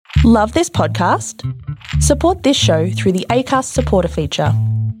Love this podcast? Support this show through the Acast supporter feature.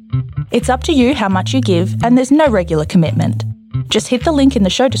 It's up to you how much you give, and there's no regular commitment. Just hit the link in the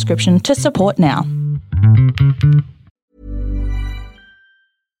show description to support now.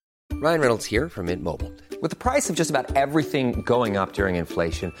 Ryan Reynolds here from Mint Mobile. With the price of just about everything going up during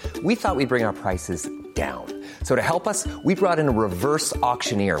inflation, we thought we'd bring our prices down. So to help us, we brought in a reverse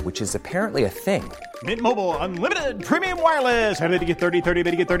auctioneer, which is apparently a thing. Mint Mobile Unlimited Premium Wireless. How to get 30, 30,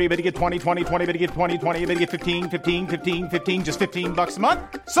 bit to get 30, bit to get 20, 20, 20, bit to get 20, 20, bit to get 15, 15, 15, 15, just $15 a month?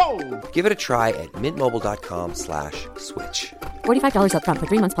 Sold! Give it a try at mintmobile.com/switch. $45 up front for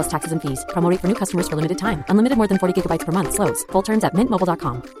 3 months plus taxes and fees. Promo rate for new customers for limited time. Unlimited more than 40 gigabytes per month. Slows full terms at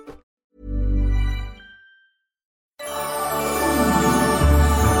mintmobile.com.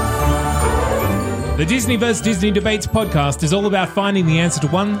 The Disney vs. Disney Debates podcast is all about finding the answer to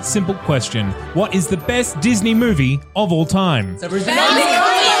one simple question. What is the best Disney movie of all time?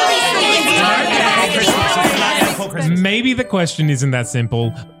 Maybe the question isn't that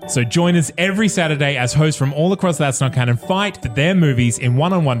simple. So join us every Saturday as hosts from all across That's Not Canon fight for their movies in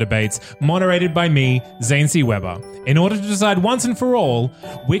one-on-one debates moderated by me, Zane C. Weber, in order to decide once and for all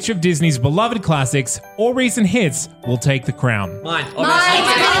which of Disney's beloved classics or recent hits will take the crown. Mine.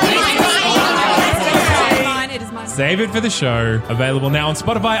 Save it for the show. Available now on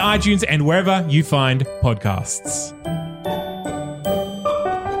Spotify, iTunes, and wherever you find podcasts.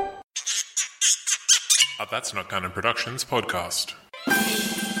 That's Not Canon Productions podcast.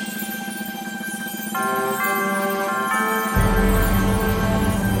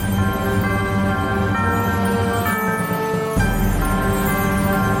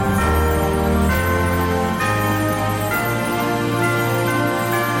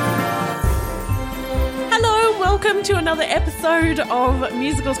 Welcome to another episode of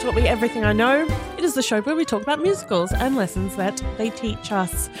Musicals Taught Me Everything I Know. It is the show where we talk about musicals and lessons that they teach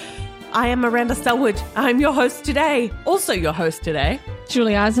us. I am Miranda Selwood. I'm your host today. Also your host today,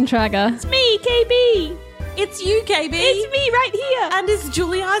 Julie Eisentrager. It's me, KB. It's you, KB. It's me right here. And it's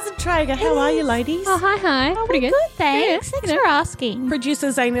Julie Eisentrager. How are you, ladies? Oh, hi. Oh, Pretty good. Thanks. Thanks for asking.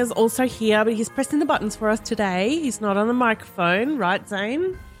 Producer Zane is also here, but he's pressing the buttons for us today. He's not on the microphone. Right,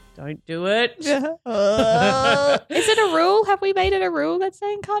 Zane? Don't do it. Is it a rule? Have we made it a rule that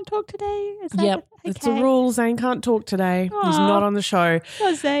Zane can't talk today? Is that Yep. okay? It's a rule. Zane can't talk today. He's not on the show.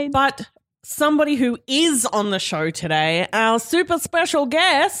 Oh, Zane. But somebody who is on the show today, our super special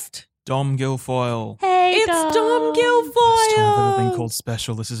guest, Dom Guilfoyle. Hey, it's Dom Guilfoyle. First time I've ever been called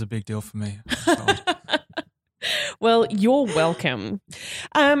special. This is a big deal for me. Oh, God. Well, you're welcome.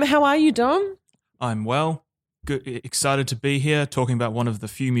 How are you, Dom? I'm well. Good, excited to be here talking about one of the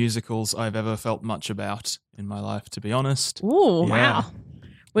few musicals I've ever felt much about in my life, to be honest. Ooh, Yeah. wow.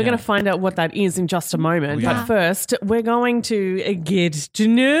 We're going to find out what that is in just a moment. Oh, yeah. But first, we're going to get to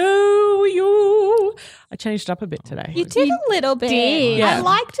know you. I changed up a bit today. You did a little bit. Yeah. I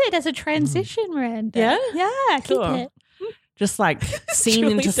liked it as a transition, Miranda. Yeah? Yeah, keep Cool. it. Just like scene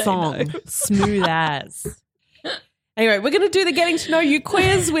Julie into said song. no. Smooth as. Anyway, we're going to do the Getting to Know You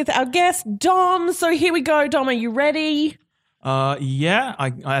quiz with our guest, Dom. So here we go. Dom, are you ready? Yeah,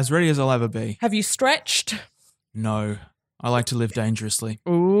 I as ready as I'll ever be. Have you stretched? No, I like to live dangerously.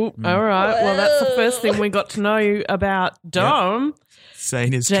 Ooh, all right. Well, that's the first thing we got to know about Dom.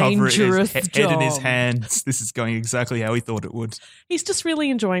 Zane is covering his Dangerous head in his Dom. hands. This is going exactly how he thought it would. He's just really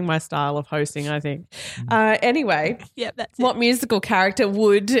enjoying my style of hosting, I think. Anyway, Yep, that's what musical character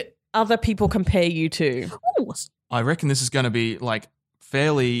would other people compare you to? Ooh. I reckon this is going to be like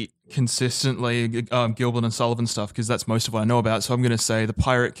fairly consistently Gilbert and Sullivan stuff because that's most of what I know about. So I'm going to say the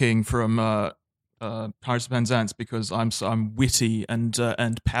Pirate King from Pirates of Penzance because I'm witty and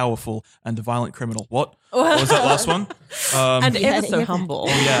powerful and a violent criminal. What was that last one? And Yeah, ever so yeah. humble.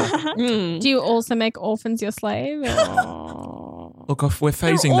 yeah. Mm. Do you also make orphans your slave? Look, if we're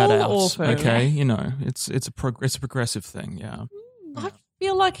phasing They're that all out. orphan. Okay, you know, it's a progressive thing. Yeah. I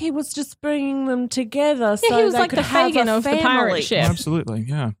feel like he was just bringing them together so he was they like could the have Fagin a of the family. pirate ship. Absolutely.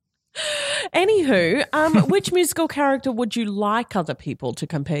 Yeah. Anywho, which musical character would you like other people to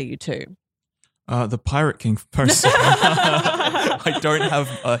compare you to? The Pirate King person. I don't have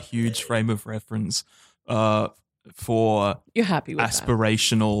a huge frame of reference for You're happy with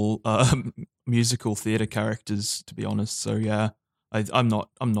aspirational musical theater characters, to be honest. So yeah, I'm not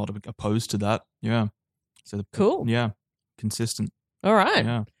opposed to that. Yeah. So Cool. Yeah. Consistent. that? All right.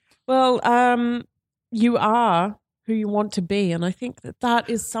 Yeah. Well, you are who you want to be, and I think that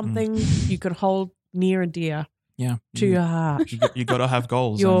is something you can hold near and dear. Yeah. to your heart. You got to have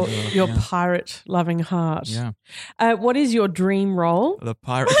goals. Your and, pirate loving heart. Yeah. What is your dream role? The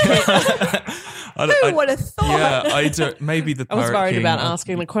pirate. Who would have thought? Yeah, I don't. Maybe the I pirate was worried king. about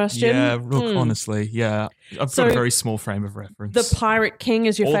asking the question. Yeah, look, honestly, yeah. I've So, got a very small frame of reference. The Pirate King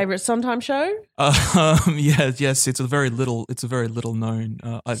is your Or- favorite Sondheim show? yes, it's a very little known.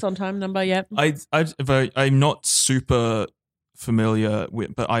 Sondheim number, yeah. I'm not super familiar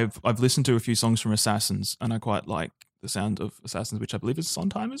with, but I've listened to a few songs from Assassins, and I quite like the sound of Assassins, which I believe is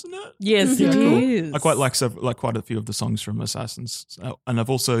Sondheim, isn't it? Yes, it is. I quite like quite a few of the songs from Assassins, and I've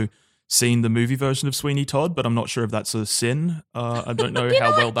also seen the movie version of Sweeney Todd, but I'm not sure if that's a sin. I don't know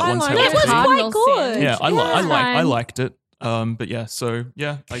how well that one's like held it. It was together. quite good. Yeah, I Fine. liked it. But yeah, so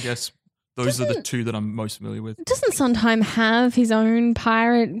yeah, I guess those are the two that I'm most familiar with. Doesn't Sondheim have his own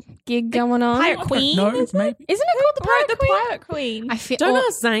pirate gig going on? Pirate Queen? No, Isn't maybe. Isn't it called the Pirate Queen? Pirate Queen. I feel Don't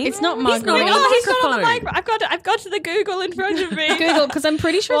ask Zane. It's not He's Margaret. not on the he's not on the microphone. microphone. I've got to the Google in front of me. Google, because I'm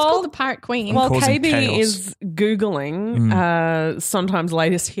pretty sure it's Well- called the Pirate Queen. While causing KB chaos. is Googling Sondheim's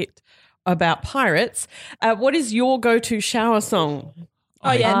latest hit about pirates, what is your go-to shower song?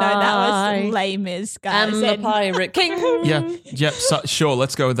 Oh yeah, no, that I was lame as I'm guys. the Pirate King. Yeah, so, sure.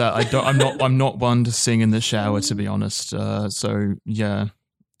 Let's go with that. I'm not one to sing in the shower, to be honest. So yeah,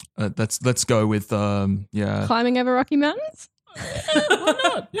 let's go with Climbing over Rocky Mountains?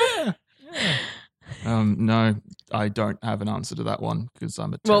 No, I don't have an answer to that one because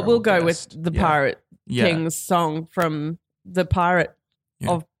I'm a Well, we'll terrible go guest. with the Yeah. Pirate Yeah. King's song from the Pirate Yeah.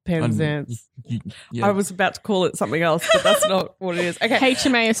 of Penzance. Yeah. I was about to call it something else, but that's not what it is. Okay.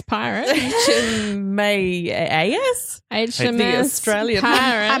 HMAS Pirate. HMAS? HMAS The Australian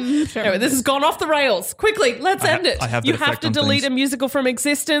Pirate. Anyway, this has gone off the rails. Quickly, let's end it. I have You that have effect to on delete things. a musical from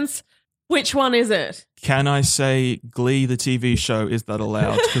existence. Which one is it? Can I say Glee, the TV show? Is that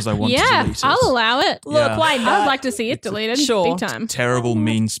allowed? Because I want to Yeah, delete it. I'll allow it. Look, Yeah. why I would not? like to see it deleted. Sure. Big time. Terrible,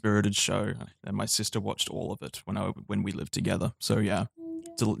 mean-spirited show, and my sister watched all of it when we lived together. So yeah,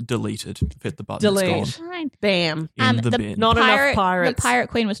 deleted. Hit the button. Delete. It's gone. Fine. Bam. In the bin. Not enough pirates. The Pirate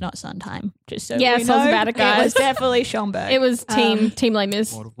Queen was not Sondheim. Just so Yeah, we sounds know. about it, guys. was definitely Schomburg. It was Team Les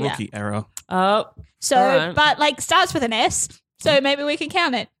Mis. What a rookie error. Oh, so, all right. but like starts with an S. So maybe we can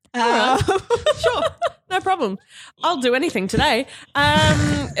count it. Sure. No problem. I'll do anything today.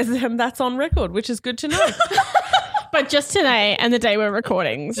 And that's on record, which is good to know. But just today and the day we're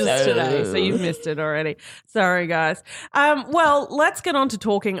recording. Just today, so you've missed it already. Sorry, guys. Well, let's get on to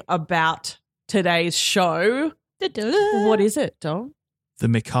talking about today's show. What is it, Dom? The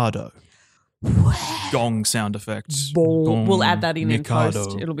Mikado. Gong sound effects. Ball. Gong, We'll add that in Mikado.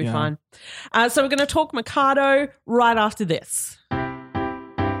 post. It'll be Yeah. fine. So we're going to talk Mikado right after this.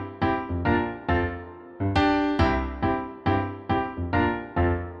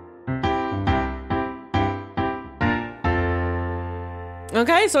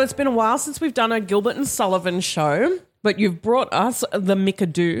 Okay, so it's been a while since we've done a Gilbert and Sullivan show, but you've brought us the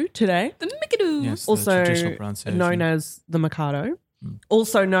Mikado today. The Mikado. Yes, the also traditional pronunciation. known as the Mikado.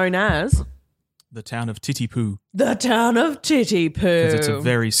 Also known as The town of Titipu. the town of Titipu. Because it's a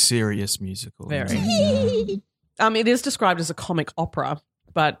very serious musical. Very. It is described as a comic opera,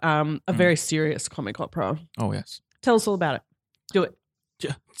 but a very serious comic opera. Oh, yes. Tell us all about it. Do it.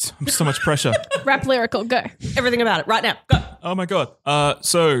 Yeah, so much pressure. Rap lyrical, go. Everything about it right now. Go. Oh my god!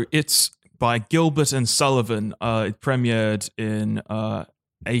 So it's by Gilbert and Sullivan. It premiered in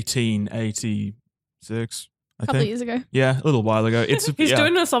 1886. I A couple think. of years ago. Yeah, a little while ago. It's He's yeah.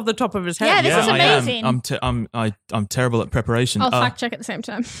 doing this off the top of his head. Yeah, this is I am. amazing. I'm terrible at preparation. I'll fact check at the same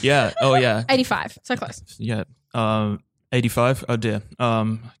time. Yeah. Oh yeah. 85. So close. Yeah. 85. Oh dear.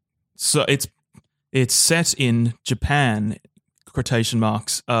 So it's set in Japan, quotation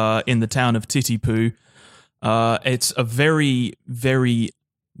marks, in the town of Titipu. It's a very, very,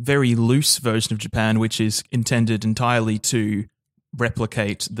 very loose version of Japan, which is intended entirely to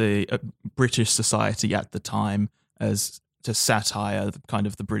replicate the British society at the time as to satire, kind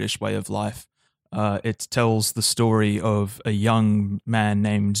of the British way of life. It tells the story of a young man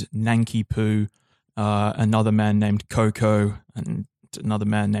named Nanki Poo, another man named Coco, and another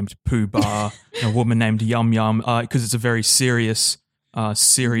man named Pooh Bar, and a woman named Yum Yum, because it's a very serious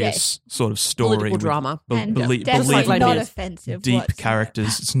sort of story. Political with drama. And definitely not not offensive. deep whatsoever.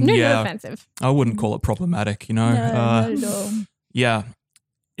 characters. It's, No, yeah, not offensive. I wouldn't call it problematic, you know. No, not at all. Yeah,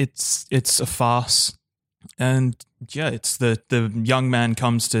 it's a farce, and yeah, it's the young man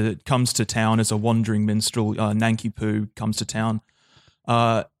comes to town as a wandering minstrel. Nanki Poo comes to town,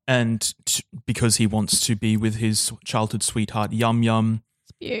 and because he wants to be with his childhood sweetheart Yum Yum,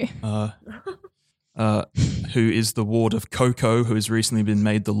 Spew. who is the ward of Coco, who has recently been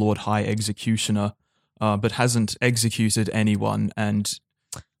made the Lord High Executioner. but hasn't executed anyone, and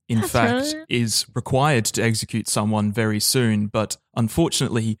in That's fact right. is required to execute someone very soon. But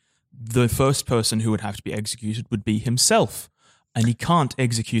unfortunately, the first person who would have to be executed would be himself, and he can't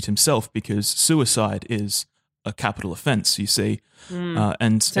execute himself because suicide is a capital offense, you see.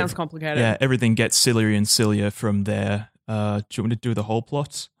 And Sounds complicated. Yeah, everything gets sillier and sillier from there. Do you want me to do the whole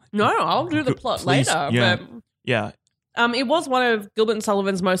plot? No, I'll do the plot Please, later. yeah. But Yeah. it was one of Gilbert and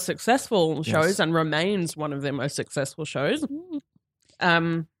Sullivan's most successful shows Yes. and remains one of their most successful shows.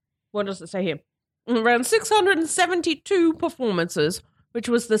 What does it say here? Around 672 performances, which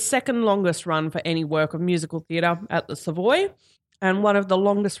was the second longest run for any work of musical theatre at the Savoy, and one of the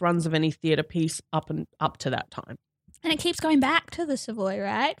longest runs of any theatre piece up to that time. And it keeps going back to the Savoy,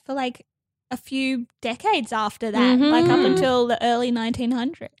 right? For like a few decades after that, like up until the early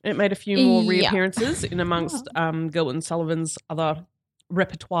 1900s. It made a few more Yeah. reappearances in amongst Gilbert and Sullivan's other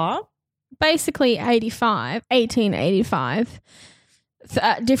repertoire. Basically 1885,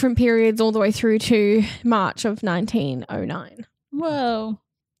 different periods all the way through to March of 1909. Whoa.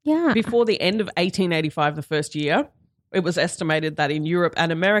 Yeah. Before the end of 1885, the first year, it was estimated that in Europe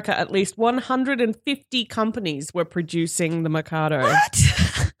and America, at least 150 companies were producing the Mikado. What?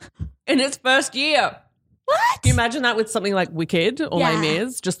 In its first year. What? Can you imagine that with something like Wicked or Les Yeah.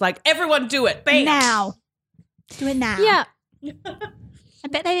 Mis? Just like, everyone do it. Bang. Now. Do it now. Yeah. I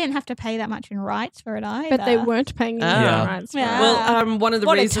bet they didn't have to pay that much in rights for it either. But they weren't paying any Yeah. rights. for Yeah. it. Well, one of the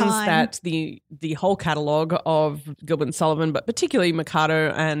What a reasons time. that the whole catalogue of Gilbert and Sullivan, but particularly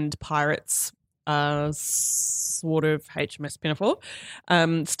Mikado and Pirates, sort of HMS Pinafore,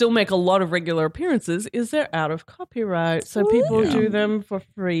 still make a lot of regular appearances is they're out of copyright. So people Yeah. do them for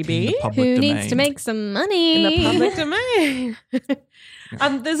freebie. In the public Who domain. needs to make some money? In the public domain.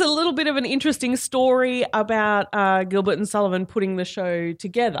 There's a little bit of an interesting story about Gilbert and Sullivan putting the show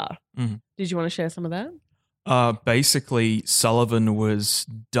together. Mhm. Did you want to share some of that? Basically, Sullivan was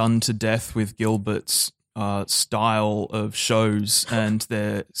done to death with Gilbert's style of shows and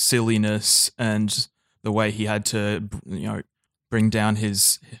their silliness and the way he had to, bring down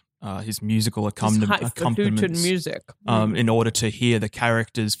his musical accompaniments Highfalutin music. in order to hear the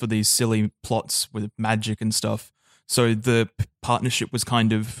characters for these silly plots with magic and stuff. So the partnership was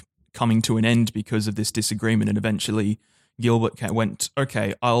kind of coming to an end because of this disagreement, and eventually Gilbert went,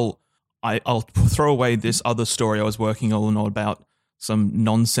 "Okay, I'll throw away this other story I was working on about some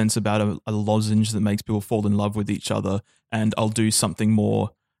nonsense about a lozenge that makes people fall in love with each other, and I'll do something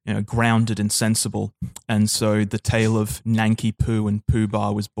more, grounded and sensible." And so the tale of Nanky Poo and Pooh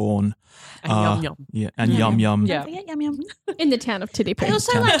Bar was born. And Yum Yum. Yeah, and Yum Yum. Yeah. Don't forget Yum Yum. In the town of Titty I Poo.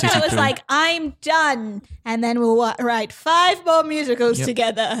 also like how it was Titty-poo. like, I'm done, and then we'll write 5 more musicals Yep.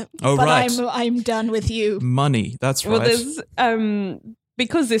 together. Oh, but right. I'm done with you. Money, that's right. Well, there's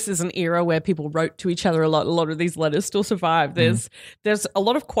because this is an era where people wrote to each other a lot. A lot of these letters still survive. There's a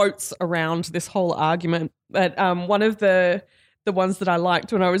lot of quotes around this whole argument. But one of the ones that I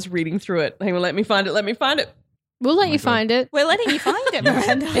liked when I was reading through it, hang on, let me find it. We'll let my you God. find it. We're letting you find it,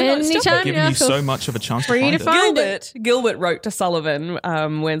 Miranda. Anytime Giving you feel so much of a chance to free find to it. find it. Gilbert wrote to Sullivan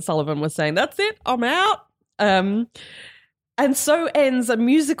when Sullivan was saying, "That's it, I'm out." And so ends a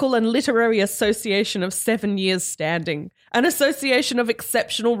musical and literary association of 7 years standing, an association of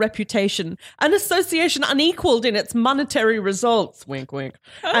exceptional reputation, an association unequaled in its monetary results, wink, wink,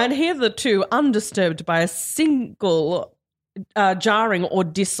 and hitherto undisturbed by a single jarring or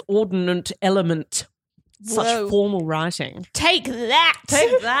disordinate element. Such Whoa. formal writing. Take that.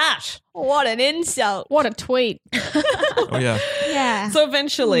 Take that. What an insult. What a tweet. Oh, yeah. Yeah. So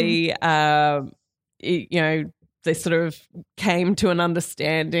eventually, they sort of came to an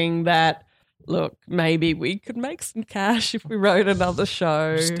understanding that, look, maybe we could make some cash if we wrote another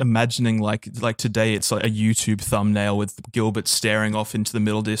show. Just imagining like today it's like a YouTube thumbnail with Gilbert staring off into the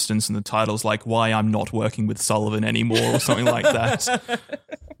middle distance and the title's like "Why I'm Not Working with Sullivan Anymore" or something like that.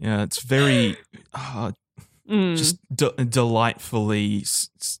 Yeah, it's very just delightfully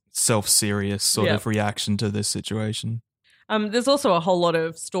self-serious sort Yeah. of reaction to this situation. There's also a whole lot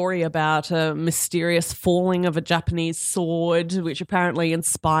of story about a mysterious falling of a Japanese sword, which apparently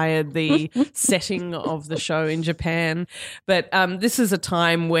inspired the setting of the show in Japan. But this is a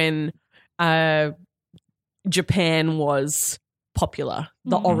time when Japan was popular.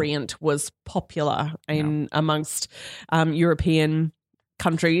 The Orient was popular in amongst European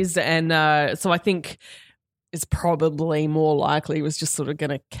countries. And so I think it's probably more likely it was just sort of going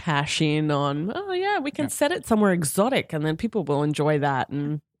to cash in on, oh, yeah, we can set it somewhere exotic and then people will enjoy that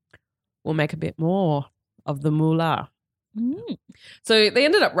and we'll make a bit more of the moolah. So they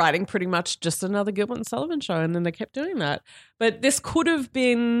ended up writing pretty much just another Gilbert and Sullivan show and then they kept doing that. But this could have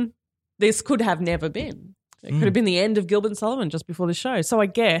been this could have never been. It could have been the end of Gilbert and Sullivan just before the show. So I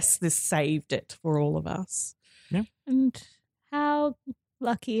guess this saved it for all of us. And how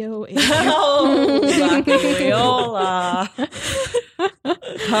lucky are we? How lucky we all are.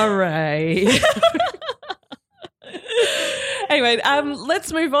 Hooray. Anyway,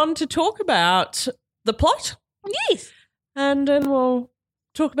 let's move on to talk about the plot. Yes. And then we'll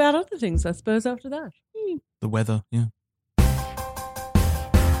talk about other things, I suppose, after that. The weather, yeah.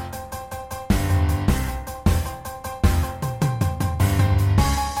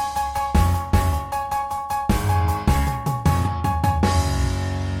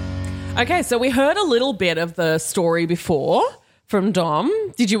 Okay, so we heard a little bit of the story before from Dom.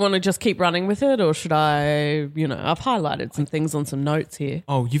 Did you want to just keep running with it, or should I, I've highlighted some things on some notes here.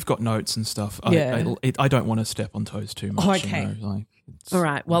 Oh, you've got notes and stuff. Yeah. I don't want to step on toes too much. Oh, okay. It's- All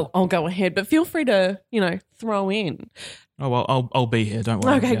right, well, I'll go ahead, but feel free to, throw in. Oh, well, I'll be here. Don't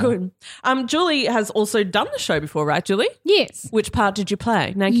worry. Okay, Yeah. good. Julie has also done the show before, right, Julie? Yes. Which part did you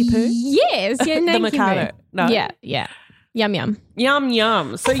play? Nanky Poo? Yes. Yeah, The Nanky Mikado. Poo. No. Yeah. Yum yum. Yum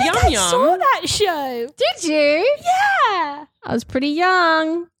Yum. So Yum I Yum. saw that show. Did you? Yeah. I was pretty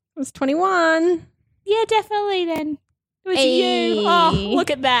young. I was 21. Yeah, definitely then. It was Hey. you. Oh, look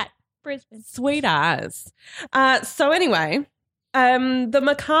at that. Brisbane. Sweet as. So anyway, the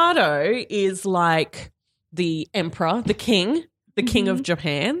Mikado is like the emperor, the king of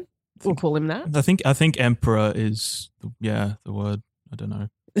Japan. We'll call him that. I think emperor is the word. I don't know.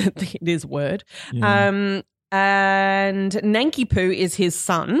 It is word. Yeah. And Nanky Poo is his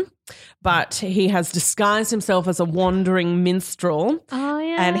son, but he has disguised himself as a wandering minstrel. Oh,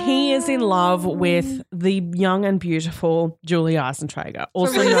 yeah. And he is in love with the young and beautiful Julie Eisentrager,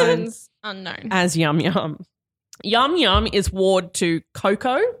 also For known reasons unknown. as Yum Yum. Yum Yum is ward to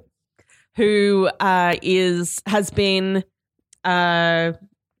Coco, who has been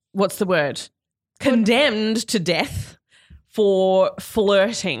condemned to death for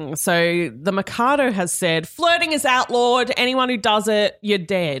flirting. So the Mikado has said, flirting is outlawed. Anyone who does it, you're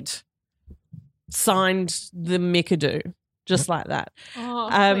dead. Signed the Mikado, just like that. Oh,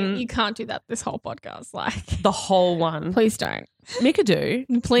 Um, you can't do that this whole podcast. Like, The whole one. please don't. Mikado?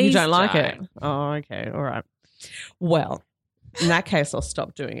 Please You don't like it? don't. Oh, okay. All right. Well, in that case, I'll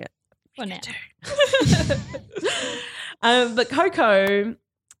stop doing it. For now. But Coco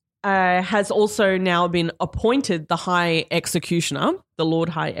has also now been appointed the High Executioner, the Lord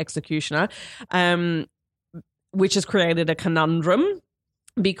High Executioner, which has created a conundrum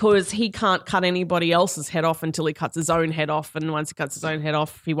because he can't cut anybody else's head off until he cuts his own head off. And once he cuts his own head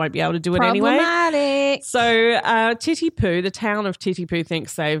off, he won't be able to do it anyway. Problematic. So Titipu, the town of Titipu,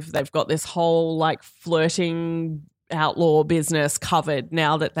 thinks they've got this whole like flirting outlaw business covered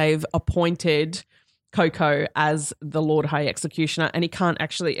now that they've appointed Coco as the Lord High Executioner, and he can't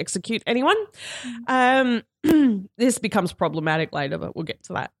actually execute anyone. This becomes problematic later, but we'll get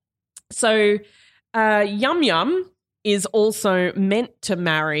to that. So Yum Yum is also meant to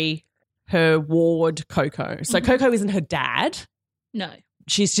marry her ward Coco. So Coco isn't her dad. No.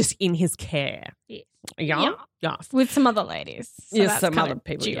 She's just in his care. Yes. Yeah? Yes. With some other ladies. So Yes, that's some kind other of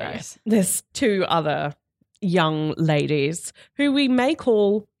people. Yeah. duos. There's two other young ladies who we may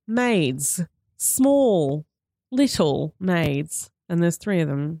call maids, small, little maids, and there's three of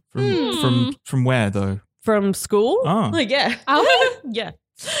them From where though? from school. Oh. Yeah, Are we? yeah,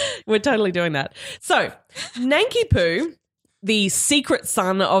 we're totally doing that. So Nanky Poo, the secret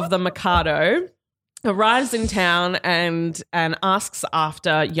son of the Mikado, arrives in town and asks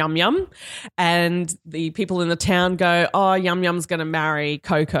after Yum Yum, and the people in the town go, "Oh, Yum Yum's going to marry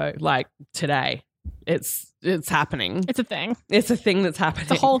Coco like today. It's happening. It's a thing. It's a thing that's happening.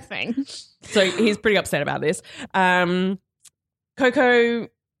 It's a whole thing. So he's pretty upset about this. Coco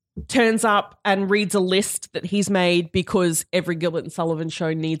turns up and reads a list that he's made because every Gilbert and Sullivan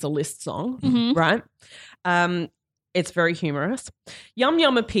show needs a list song, right? It's very humorous. Yum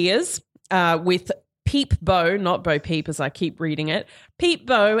Yum appears with Peep Bo, not Bo Peep as I keep reading it, Peep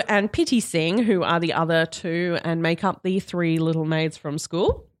Bo and Pity Sing, who are the other two and make up the three little maids from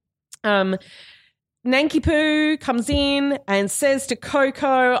school. Nanky Poo comes in and says to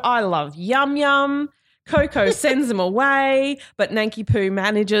Coco, "I love Yum Yum." Coco sends him away, but Nanky Poo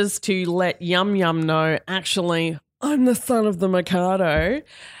manages to let Yum Yum know, actually, I'm the son of the Mikado.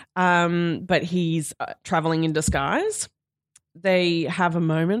 But he's traveling in disguise. They have a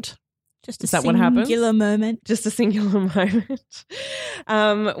moment. Just Is that what happens? singular moment. Just a singular moment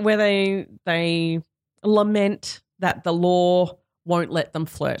where they lament that the law won't let them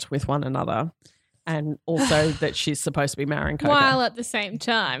flirt with one another, and also that she's supposed to be marrying Coco. While at the same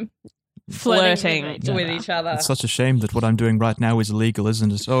time. flirting with with each other. It's such a shame that what I'm doing right now is illegal,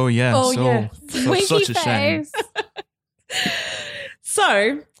 isn't it? Oh, yeah. Oh, yeah. Such a shame.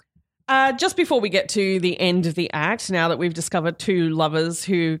 So, just before we get to the end of the act, now that we've discovered two lovers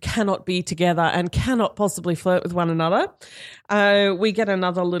who cannot be together and cannot possibly flirt with one another, we get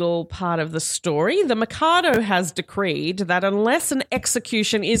another little part of the story. The Mikado has decreed that unless an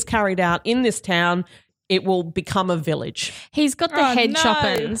execution is carried out in this town, it will become a village. He's got the head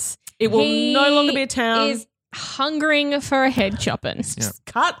choppins. It will no longer be a town. He is hungering for a head choppins. Just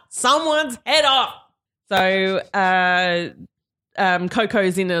cut someone's head off. So,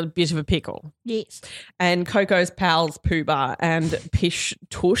 Coco's in a bit of a pickle. Yes. And Coco's pals Pooh-Bah and Pish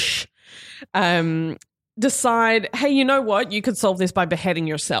Tush decide, hey, you know what? You could solve this by beheading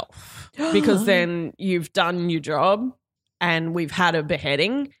yourself because then you've done your job and we've had a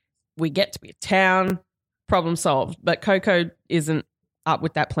beheading. We get to be a town. Problem solved. But Coco isn't up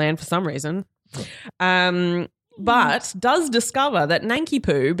with that plan for some reason. But does discover that Nanky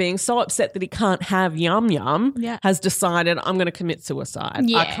Poo, being so upset that he can't have Yum Yum, has decided, I'm going to commit suicide.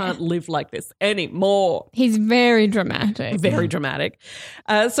 Yeah. I can't live like this anymore. He's very dramatic. Very dramatic.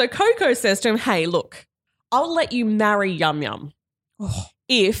 So Coco says to him, hey, look, I'll let you marry Yum Yum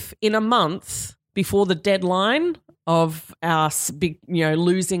if in a month before the deadline of us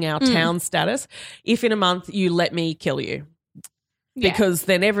losing our town status, if in a month you let me kill you. Because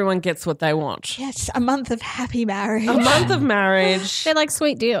then everyone gets what they want. Yes, a month of happy marriage. A month of marriage. They're like,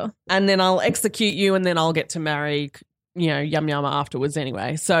 sweet deal. And then I'll execute you and then I'll get to marry, Yum Yum afterwards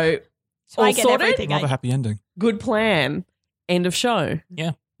anyway. So all I get sorted. everything. Love a happy ending. Good plan. End of show.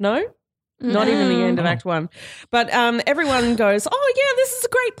 Yeah. No? Not even the end of Act 1. But everyone goes, oh, yeah, this is a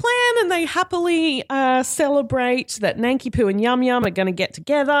great plan. And they happily celebrate that Nanky Poo and Yum Yum are going to get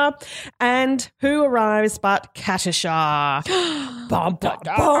together. And who arrives but Katisha? Bum, bum,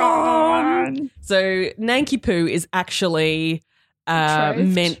 bum. So Nanky Poo is actually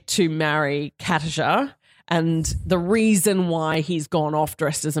meant to marry Katisha. And the reason why he's gone off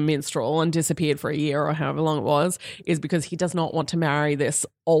dressed as a minstrel and disappeared for a year or however long it was is because he does not want to marry this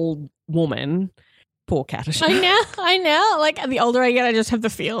old woman. Poor Katisha. I know. Like, the older I get, I just have the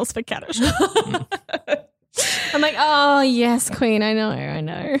feels for Katisha. I'm like, oh, yes, queen, I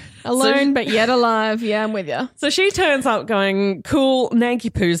know. Alone, but yet alive. Yeah, I'm with you. So she turns up going, cool, Nanky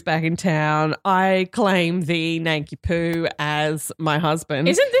Poo's back in town. I claim the Nanky Poo as my husband.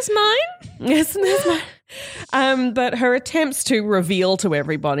 Isn't this mine? Isn't this mine? But her attempts to reveal to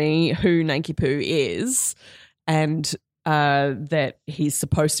everybody who Nanky Poo is and that he's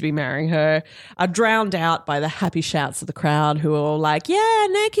supposed to be marrying her are drowned out by the happy shouts of the crowd who are all like, yeah,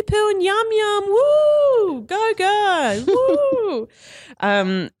 Nanky Poo and Yum Yum, woo, go guys, woo.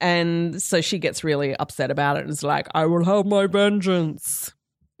 And so she gets really upset about it and is like, I will have my vengeance.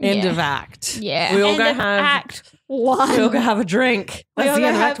 End of act. Yeah. We all End go of have Act 1. we all go have a drink. We That's all the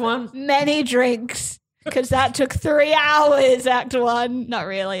end of have Act 1. Many drinks. Because that took 3 hours, Act 1. Not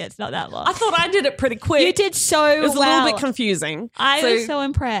really, it's not that long. I thought I did it pretty quick. You did so well. It was a little bit confusing. I was so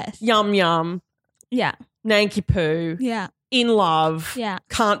impressed. Yum Yum, Yeah. Nanky Poo, Yeah. in love, Yeah.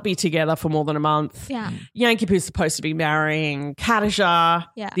 can't be together for more than a month. Yeah. Yankee Poo's supposed to be marrying Katisha,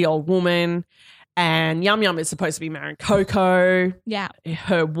 the old woman, and Yum Yum is supposed to be marrying Coco,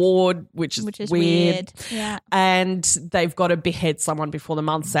 her ward, which is weird. Yeah. And they've got to behead someone before the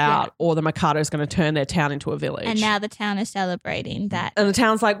month's out or the Mikado's going to turn their town into a village. And now the town is celebrating that. And the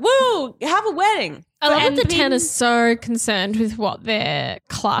town's like, woo, have a wedding. I love that the town is so concerned with what they're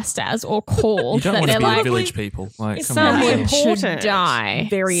classed as or called. You don't that want to they're be like, village people. Like, come someone on. should die.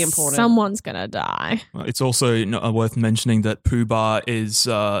 Very important. Someone's going to die. It's also worth mentioning that Pooh-Bah is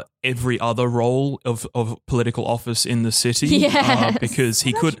every other role of political office in the city. Yes. Because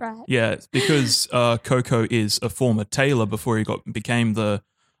he could, because Coco is a former tailor before he became the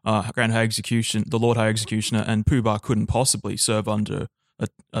Grand High Executioner, the Lord High Executioner, and Pooh-Bah couldn't possibly serve under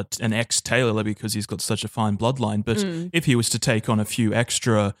an ex-tailor because he's got such a fine bloodline. But if he was to take on a few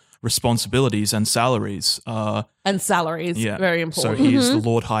extra responsibilities and salaries, very important. So he is the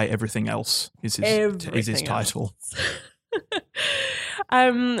Lord High Everything Else is his title.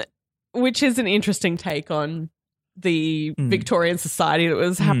 Which is an interesting take on the Victorian society that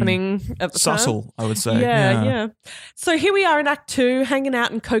was happening at the time. Subtle, I would say. Yeah. So here we are in Act 2, hanging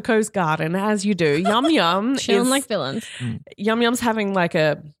out in Coco's garden, as you do. Yum Yum Chilling like villains. Yum Yum's having like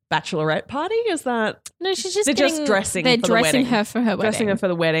a bachelorette party. Is that? No, she's just They're just dressing. They're for dressing the wedding. her for her wedding. Dressing her for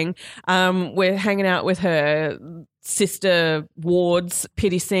the wedding. We're hanging out with her sister wards,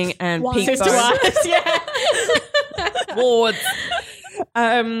 Pity Singh and Pete. Sister wives, yeah. Wards.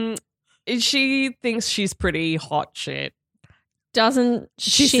 She thinks she's pretty hot shit. doesn't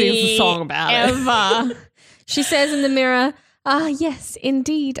She sings a song about it. ever. She says in the mirror, yes,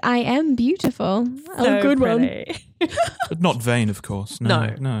 indeed, I am beautiful. So good pretty. But not vain, of course. No.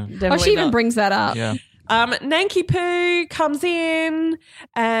 Definitely Oh, she even not. brings that up. Yeah. Nanky Poo comes in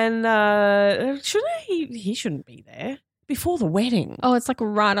and he shouldn't be there before the wedding. Oh, it's like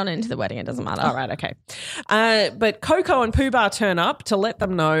right on into the wedding. It doesn't matter. All right, okay. But Coco and Pooh Bah turn up to let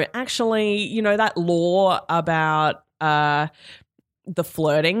them know, actually, you know, that law about the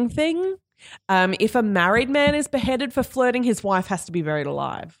flirting thing. If a married man is beheaded for flirting, his wife has to be buried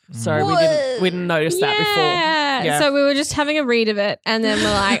alive. So we didn't notice that before. Yeah. So we were just having a read of it, and then we're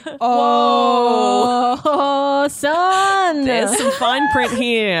like, oh, son. There's some fine print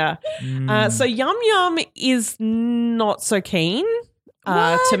here. So Yum Yum is not so keen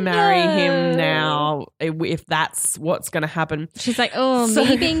to marry him now, if that's what's going to happen. She's like,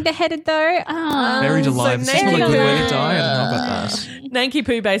 me being beheaded though. Buried alive. This is not a good way to die. I don't know about that. Nanky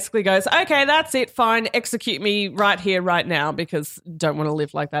Poo basically goes, okay, that's it, fine, execute me right here, right now, because don't want to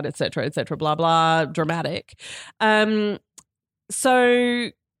live like that, etc., blah, blah, dramatic. So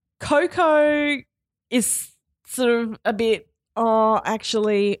Coco is sort of a bit,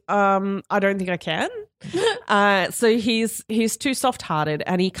 actually, I don't think I can. So he's too soft-hearted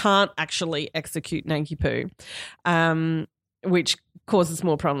and he can't actually execute Nanky Poo, which causes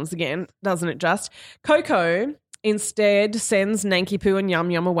more problems again, doesn't it just? Coco instead sends Nanky Poo and Yum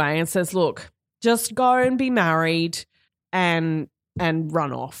Yum away and says, look, just go and be married and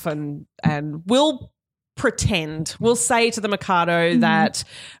run off and we'll pretend. We'll say to the Mikado that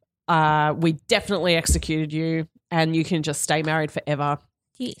we definitely executed you and you can just stay married forever.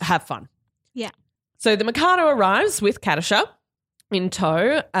 Yes. Have fun. Yeah. So the Mikado arrives with Katisha in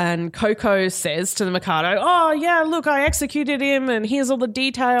tow, and Coco says to the Mikado, oh, yeah, look, I executed him and here's all the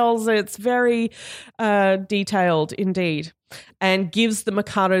details. It's very detailed indeed. And gives the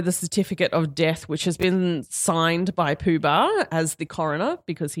Mikado the certificate of death, which has been signed by Pooh Bah as the coroner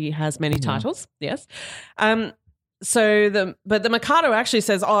because he has many titles. Yes. But the Mikado actually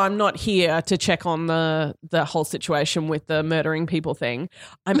says, oh, I'm not here to check on the whole situation with the murdering people thing.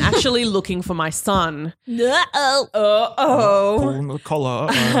 I'm actually looking for my son. Pulling the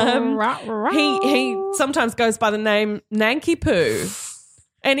collar. He sometimes goes by the name Nanky Poo.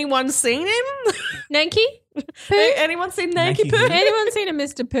 Anyone seen him? Nanky? Anyone seen Nanky Poo? Anyone seen a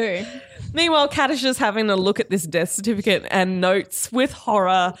Mr. Pooh? Meanwhile, Katisha's having a look at this death certificate and notes with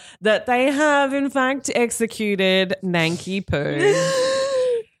horror that they have, in fact, executed Nanky Poo.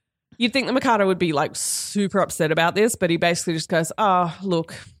 You'd think the Mikado would be, like, super upset about this, but he basically just goes, oh,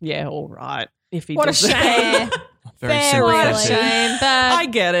 look, yeah, all right. If he What a does that. shame. Very What a sympathetic. shame. But I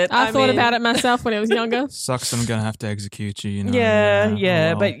get it. I thought mean, about it myself when I was younger. Sucks I'm going to have to execute you, you know. Yeah, Oh,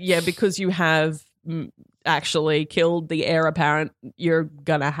 well. but because you have actually killed the heir apparent, you're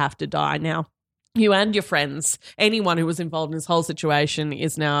going to have to die now. You and your friends, anyone who was involved in this whole situation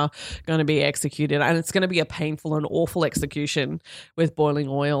is now going to be executed, and it's going to be a painful and awful execution with boiling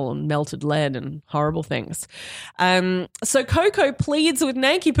oil and melted lead and horrible things. So Coco pleads with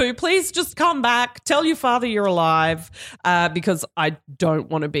Nanky Poo, please just come back, tell your father you're alive, because I don't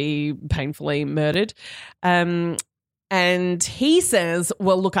want to be painfully murdered. And he says,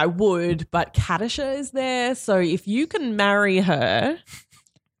 well, look, I would, but Katisha is there, so if you can marry her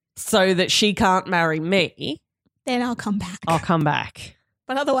so that she can't marry me, Then I'll come back. I'll come back.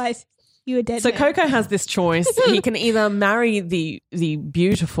 But otherwise, you are dead. So man. Coco has this choice. He can either marry the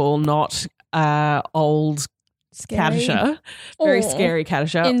beautiful, not old Scary. Katisha, very Or scary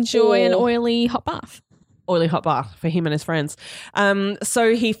Katisha. Enjoy an or oily hot bath. oily hot bath for him and his friends.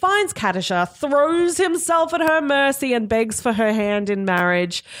 So he finds Katisha, throws himself at her mercy and begs for her hand in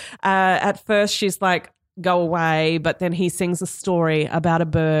marriage. At first she's like, go away, but then he sings a story about a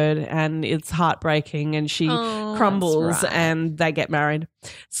bird and it's heartbreaking and she crumbles that's right. and they get married.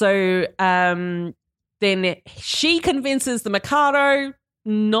 So then she convinces the Mikado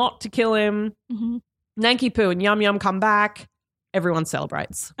not to kill him. Mhm. Nanky Poo and Yum Yum come back. Everyone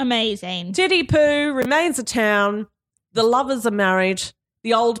celebrates. Amazing. Titty Poo remains a town. The lovers are married.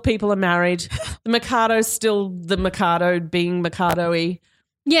 The old people are married. The Mikado's still the Mikado being Mikado-y.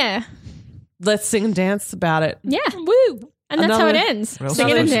 Yeah. Let's sing and dance about it. Yeah. Woo. And that's how it Another- ends. What else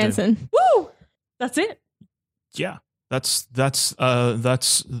Singing and are we supposed to dancing. Woo! That's it. Yeah, that's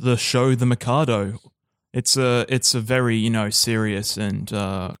the show, The Mikado. It's a very serious and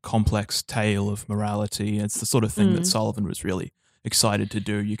complex tale of morality. It's the sort of thing that Sullivan was really excited to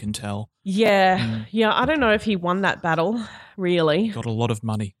do. You can tell. Yeah. Yeah. I don't know if he won that battle, really, Got a lot of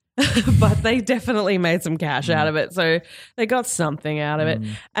money. but they definitely made some cash out of it. So they got something out of it.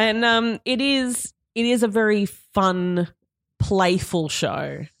 And it is a very fun playful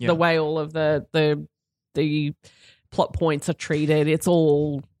show. Yeah. The way all of the plot points are treated, it's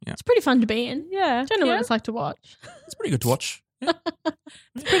all It's pretty fun to be in. yeah. Don't know yeah. what it's like to watch. It's pretty good to watch.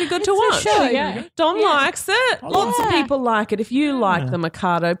 It's pretty good to watch. show, yeah. Dom likes it. Lots of Yeah. people like it. If you like the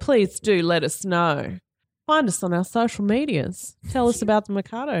Mikado, please do let us know. Find us on our social medias. Tell us about the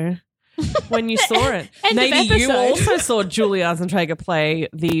Mikado when you saw it. End of Maybe you episode. also saw Julie Eisentrager play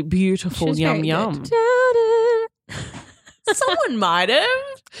the beautiful She's Yum very Yum. good. Someone might have.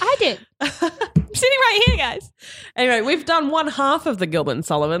 I did. I'm sitting right here, guys. Anyway, we've done one half of the Gilbert and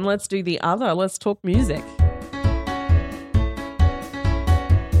Sullivan. Let's do the other. Let's talk music.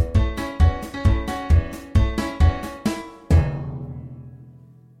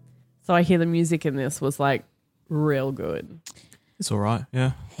 So I hear the music in this was like real good. It's all right.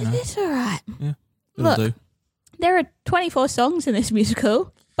 Yeah. You know, It's all right. it'll Look, do. there are 24 songs in this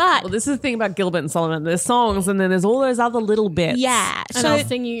musical, but Well, this is the thing about Gilbert and Sullivan. There's songs and then there's all those other little bits. yeah. And So I'll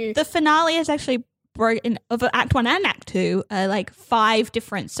sing you. the finale is actually broken of Act 1 and Act 2 are like 5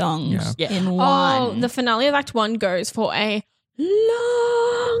 different songs Yeah. in Oh, one. the finale of Act 1 goes for a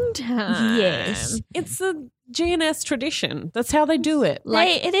long time. Yes. It's a GNS tradition. That's how they do it.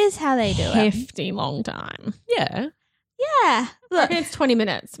 It is how they do it. Hefty long time. Yeah. Yeah. I Look, reckon it's 20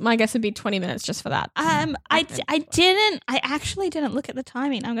 minutes. My guess would be 20 minutes just for that. I actually didn't look at the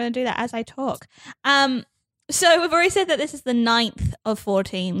timing. I'm going to do that as I talk. So we've already said that this is the 9th of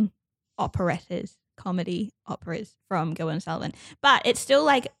 14 comedy operas from Gilbert and Sullivan, but it's still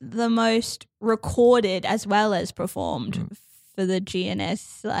like the most recorded as well as performed for the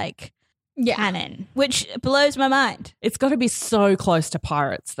GNS canon, which blows my mind. It's got to be so close to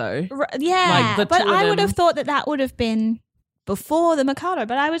Pirates, though. Yeah, Like the but two of I would them. have thought that would have been before the Mikado,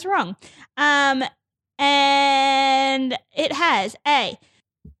 but I was wrong. And it has a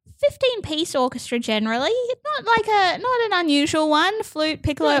 15-piece orchestra generally, not an unusual one. Flute,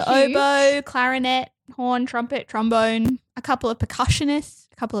 piccolo, Not huge. oboe, clarinet, horn, trumpet, trombone, a couple of percussionists,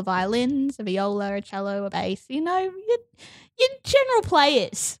 a couple of violins, a viola, a cello, a bass. You know, your general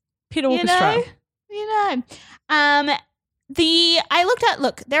players. Pit orchestra.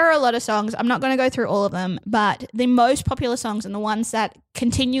 Look, there are a lot of songs. I'm not going to go through all of them, but the most popular songs and the ones that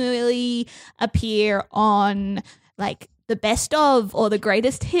continually appear on like the best of or the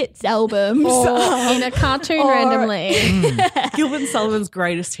greatest hits albums Or in a cartoon Or- randomly. Gilbert and Sullivan's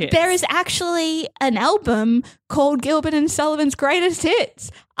greatest hits. There is actually an album called Gilbert and Sullivan's Greatest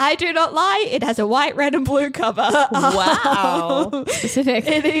Hits. I do not lie. It has a white, red, and blue cover. Wow. Specific.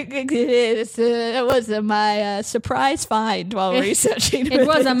 It was my surprise find while researching. It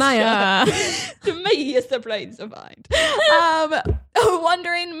was a this Maya. show. To me, a surprise find.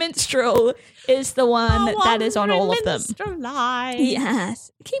 Wandering Minstrel is the one that is on all of them.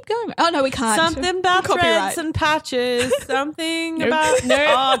 Yes. Keep going. Oh, no, we can't. Something about Copyright. threads and patches. Something Nope. about. Nope.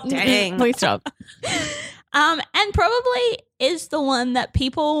 Oh, dang. Please stop. And probably is the one that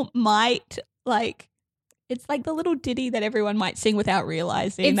people might like. It's like the little ditty that everyone might sing without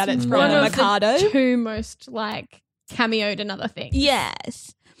realizing that it's from one the of Mikado. the two most cameoed in other things.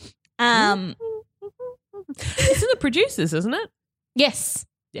 Yes. It's in the producers, isn't it? Yes.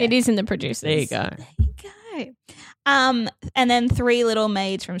 Yeah. It is in the producers. There you go. There you go. And then Three Little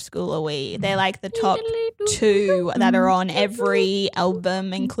Maids from School of We. They're like the top 2 that are on every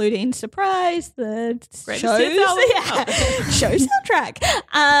album, including Surprise, the Greatest shows, hits album. show soundtrack.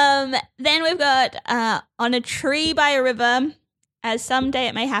 Then we've got On a Tree by a River. As someday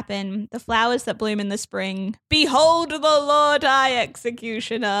it may happen, the flowers that bloom in the spring. Behold the Lord, I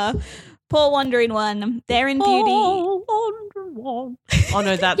executioner. Poor Wandering One. They're in beauty. Oh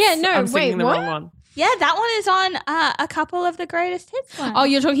no, that's Yeah, no, I'm singing wait, the what? wrong one. Yeah, that one is on a couple of the greatest hits ones. Oh,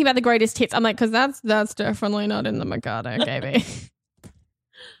 you're talking about the greatest hits. I'm like, because that's definitely not in the Mikado, KB.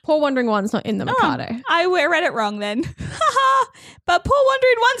 Poor Wandering One's not in the Mikado. I read it wrong then. But Poor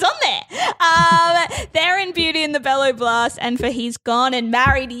Wandering One's on there. They're in Beauty and the Bellow Blast and for He's Gone and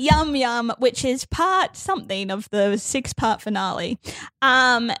Married Yum Yum, which is part something of the 6-part finale.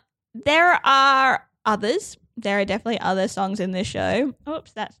 There are others. There are definitely other songs in this show.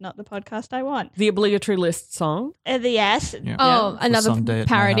 Oops, that's not the podcast I want. The obligatory list song. Yes. Yeah. Oh, For another someday it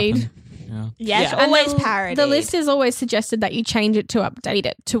may parodied. happen. Yeah. Yes, Yeah. always And parodied. The list is always suggested that you change it to update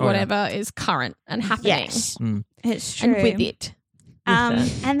it to Oh, yeah. whatever is current and happening. Yes. Mm. It's true. And with it.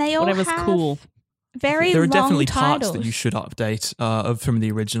 And they all Whatever's have cool. very There are long definitely titles. parts that you should update from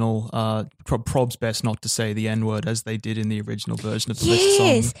the original. Prob's best not to say the N word as they did in the original version of the list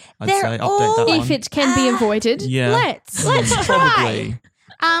Yes, song. I'd they're say update all- that If one. it can be avoided, Yeah. let's. Let's try. Probably.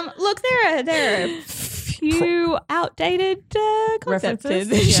 Look, there are a few outdated concepts in References?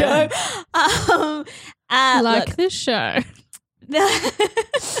 the Yeah. show. Like Look, this show.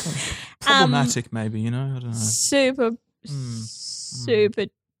 Problematic, maybe, you know? I don't know. Super.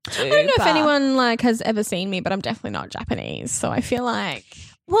 I don't know if anyone like has ever seen me, but I'm definitely not Japanese. So I feel like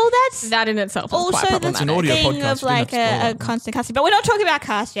that in itself is also quite the problematic. an audio thing podcast, of we don't like have to spoil a it. constant casting. But we're not talking about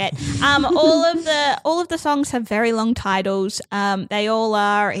cast yet. All of the songs have very long titles. They all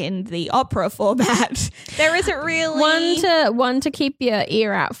are in the opera format. There isn't really one to keep your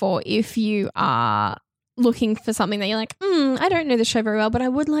ear out for if you are looking for something that you're like, I don't know the show very well, but I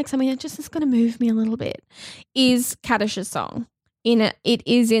would like something that just is going to move me a little bit, is Kadish's song. It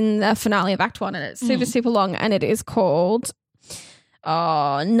is in the finale of Act 1 and it's super, super long, and it is called You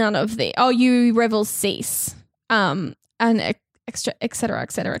Revels Cease. And et cetera, et cetera,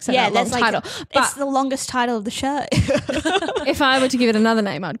 et cetera. Yeah, long that's title. It's the longest title of the show. If I were to give it another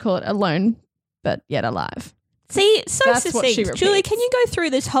name, I'd call it Alone But Yet Alive. See, so That's what she succinct. repeats. Julie, can you go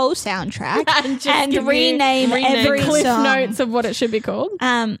through this whole soundtrack and give rename every cliff song? notes of what it should be called?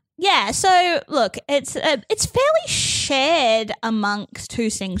 Yeah, so look, it's fairly shared amongst who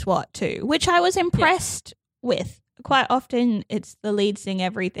sings what too, which I was impressed with. Quite often it's the lead sing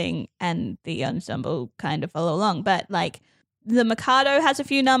everything and the ensemble kind of follow along, but like the Mikado has a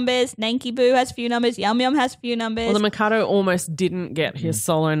few numbers, Nanki Boo has a few numbers, Yum Yum has a few numbers. Well, the Mikado almost didn't get his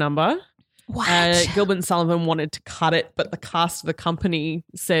solo number. What? Gilbert and Sullivan wanted to cut it, but the cast of the company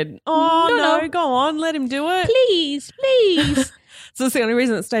said, no, go on, let him do it. Please. So that's the only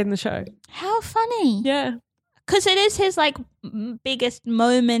reason it stayed in the show. How funny. Yeah. Because it is his like biggest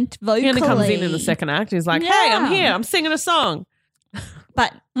moment vocally. He only comes in the second act. He's like, hey, I'm here. I'm singing a song.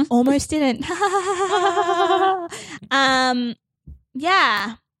 But almost didn't.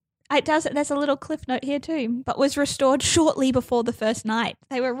 Yeah. It does. There's a little cliff note here too, but was restored shortly before the first night.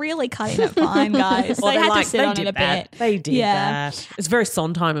 They were really cutting it fine, guys. Well, they had like, to sit they on did it a that. bit. They did Yeah. that. It's very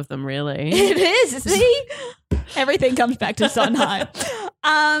Sondheim of them, really. It is. See, everything comes back to Sondheim.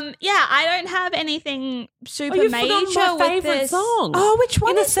 Yeah, I don't have anything super you major forgot my with favourite this. song. Oh, which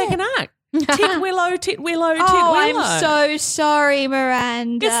one in the is second it? act. Tit Willow, Tit Willow, Tit Oh, Willow. I'm so sorry,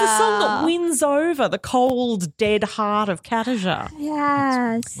 Miranda. It's the song that wins over the cold, dead heart of Katusha.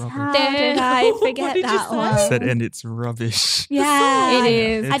 Yes. How There- did I forget What did you that say? one? Said, and it's rubbish. Yeah, It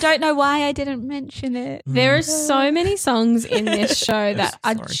is. I don't know why I didn't mention it. There are so many songs in this show that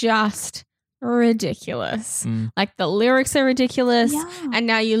are Sorry. just ridiculous. Mm. Like the lyrics are ridiculous, Yeah. and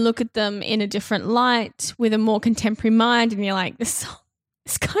now you look at them in a different light with a more contemporary mind, and you're like, this song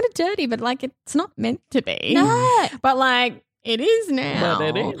is kind of dirty, but like it's not meant to be. No. But like it is now.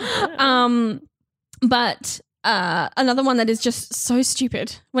 But it is, yeah. But another one that is just so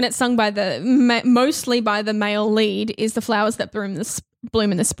stupid when it's sung by mostly by the male lead is "The Flowers That Bloom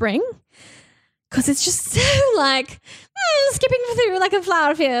in the Spring," because it's just so like skipping through like a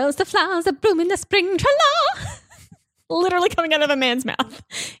flower field, the flowers that bloom in the spring, tra-la, literally coming out of a man's mouth.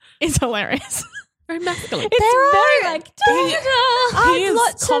 It's hilarious. Very masculine. It's very like da-da-da. He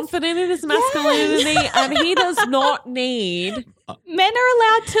is confident in his masculinity and he does not need... Men are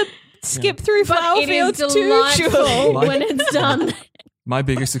allowed to skip through flower But it is fields too, delightful Julie. when it's done. My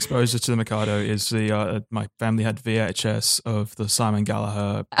biggest exposure to the Mikado is my family had VHS of the Simon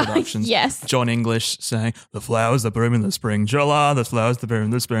Gallagher productions. Yes. John English saying, "The flowers that bloom in the spring, Jola, the flowers that bloom in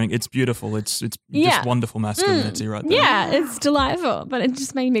the spring." It's beautiful. It's just wonderful masculinity right there. Yeah, it's delightful, but it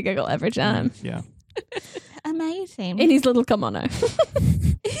just made me giggle every time. Yeah. Amazing. In his little kimono.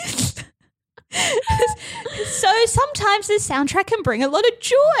 So sometimes this soundtrack can bring a lot of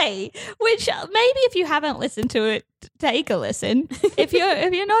joy, which maybe if you haven't listened to it, take a listen. If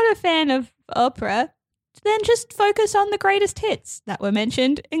you're not a fan of opera, then just focus on the greatest hits that were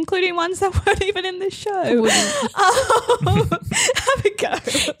mentioned, including ones that weren't even in the show. Have a go.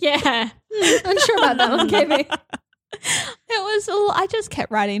 Yeah. Unsure about that one, KB. It was all, I just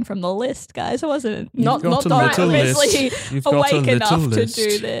kept writing from the list, guys. I wasn't You've got a not little obviously list. You've got a awake enough little to list.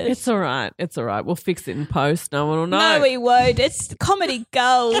 do this. It's all right. It's all right. We'll fix it in post. No one will know. No, we won't. It's comedy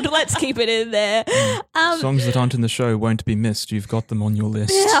gold. Let's keep it in there. Songs that aren't in the show won't be missed. You've got them on your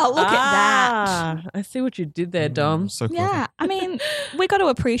list. Yeah, look at that. I see what you did there, Dom. So clever. Yeah, I mean, we got to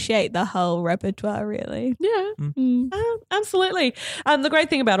appreciate the whole repertoire, really. Yeah, absolutely. The great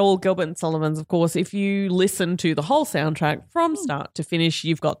thing about all Gilbert and Sullivan's, of course, if you listen to the whole soundtrack from start to finish,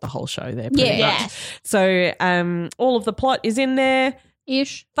 you've got the whole show there. Pretty Yeah. much. So all of the plot is in there.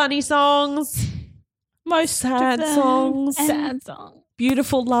 Ish. Funny songs, Most sad of them. songs, And Sad song.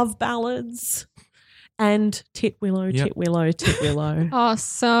 beautiful love ballads, and Tit Willow, Yep. Tit Willow, Tit Willow. Oh,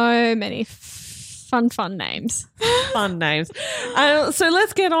 so many fun names. Fun names. So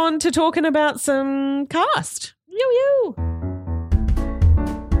let's get on to talking about some cast. Yoo-yoo.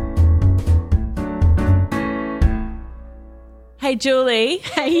 Hey, Julie.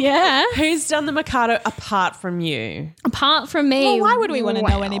 Hey, yeah. Who's done the Mikado apart from you? Apart from me. Well, why would we want to know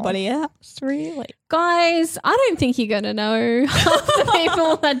well, anybody else, really? Guys, I don't think you're going to know half the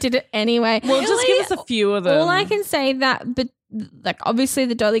people that did it anyway. Well, just give us a few of them. All I can say that, but like obviously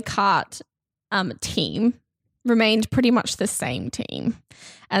the Dolly Cart team remained pretty much the same team.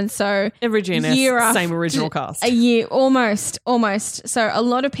 And so same original cast. A year, almost. So a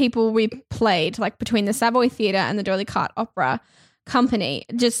lot of people we played, like between the Savoy Theatre and the Dolly Cart Opera Company,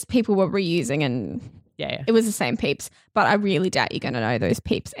 just people were reusing and it was the same peeps. But I really doubt you're going to know those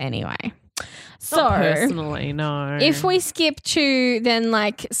peeps anyway. So Not personally, no. If we skip to then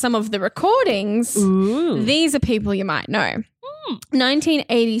like some of the recordings, these are people you might know.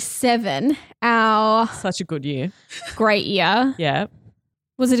 1987, our such a good year. Great year. Yeah.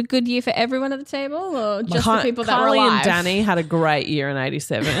 Was it a good year for everyone at the table or just the people that were Carly alive? and Danny had a great year in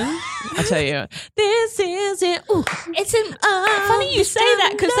 87. I tell you. This is it. Ooh. It's funny you say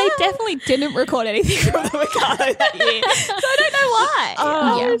that because they definitely didn't record anything from the Mikado that year. So I don't know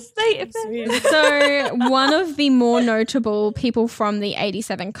why. So one of the more notable people from the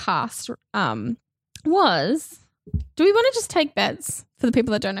 87 cast was... Do we want to just take bets for the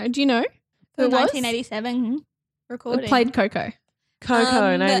people that don't know? Do you know The who it was? 1987 recording. Who played Coco?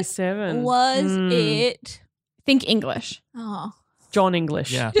 Coco in 87. Was it? Think English. Oh. John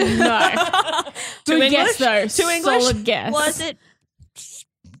English. Yeah. No. Good guess though. Two English? Solid guess. Was it?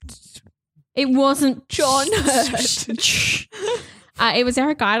 It wasn't John Hurt. It was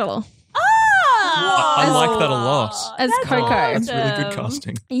Eric Idle I like that a lot. as Coco. That's really good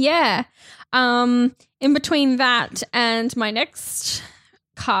casting. Yeah. In between that and my next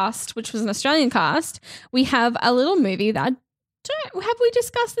cast, which was an Australian cast, we have a little movie that have we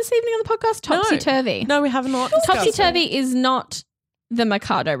discussed this evening on the podcast? Topsy Turvy. No, we have not. Topsy Turvy is not the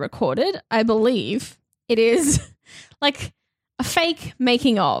Mikado recorded. I believe it is like a fake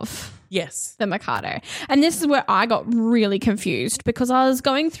making of. Yes. The Mikado. And this is where I got really confused because I was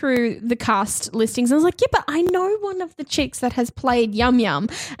going through the cast listings and I was like, yeah, but I know one of the chicks that has played Yum Yum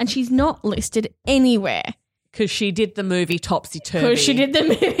and she's not listed anywhere. Because she did the movie Topsy Turvy. Because she did the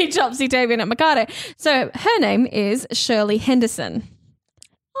movie Topsy Turvy at Mikado. So her name is Shirley Henderson.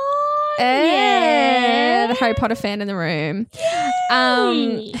 Oh, yeah. The Harry Potter fan in the room.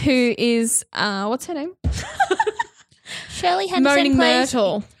 Who is, what's her name? Shirley Henderson Moaning plays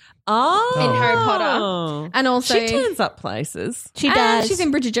Myrtle. In Harry Potter. And also she turns up places. She does. She's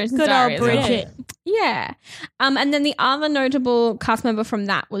in Bridget Jones's Good Diary old as well. Bridget. Yeah. And then the other notable cast member from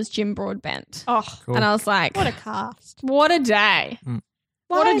that was Jim Broadbent. Oh, Cool. And I was like, what a cast. what a day.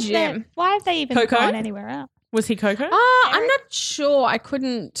 What a Jim. Why have they even Coco? gone anywhere else? Was he Coco? I'm not sure. I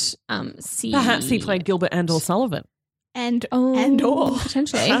couldn't see. Perhaps he played Gilbert and Sullivan. And or I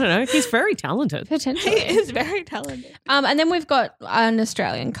potentially. don't know. He's very talented. Potentially. He is very talented. And then we've got an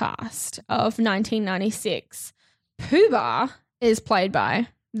Australian cast of 1996. Pooh is played by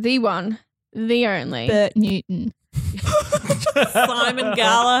the one, the only. Bert Newton. Simon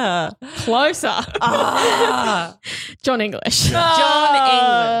Gallagher. Closer. John English.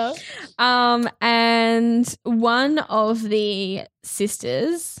 John English. And one of the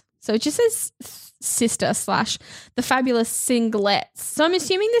sisters, so it just says sister / the Fabulous Singlets. So I'm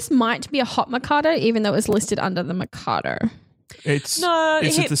assuming this might be a hot Mikado, even though it was listed under the Mikado. It's No,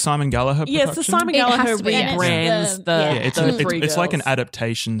 is it the Simon Gallagher production? Yes, the Simon It Gallagher has to be, yeah. rebrands the, Yeah, the it's like an girls.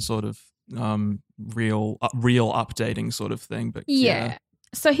 adaptation sort of real updating sort of thing. But Yeah.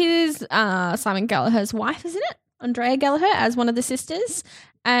 So here's Simon Gallagher's wife, isn't it? Andrea Gallagher as one of the sisters.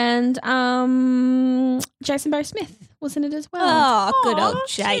 And Jason Barry Smith was in it as well. Oh, good old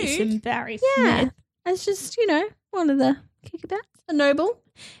cute. Jason Barry Yeah. Smith. As just, one of the kickabouts. A noble.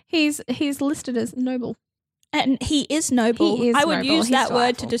 He's listed as noble. And he is noble. He is I would noble. use He's that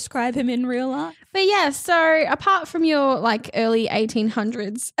word to delightful. describe him in real life. But yeah, so apart from your early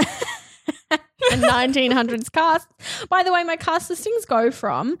 1800s and 1900s cast, by the way, my cast listings go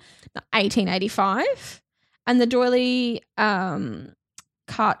from 1885 and the Doyley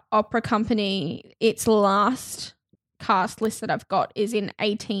Cart Opera Company, its last cast list that I've got is in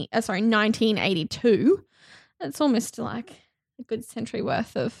 1982. It's almost like a good century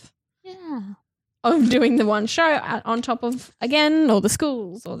worth of doing the one show on top of, again, all the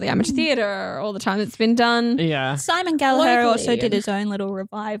schools or the amateur theatre, all the time it's been done. Yeah. Simon Gallagher Locally, also did and- his own little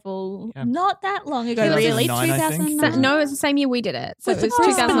revival Yeah. not that long ago, He was really. 2009, I think. 2009. No, it's the same year we did it. So With it was the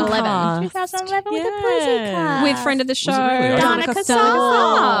Brisbane 2011. cast. 2011 with the Yeah. Brizzy cast. With friend of the show, Was it really? I Donna thought-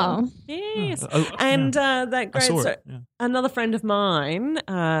 Casal. Yes. Oh, And yeah. that I great saw so it. Yeah. another friend of mine,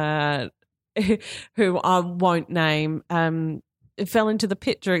 who I won't name, fell into the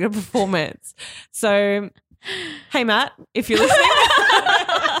pit during a performance. So Hey, Matt, if you're listening.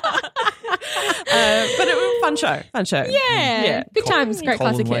 But it was a fun show. Fun show. Yeah. Big times, great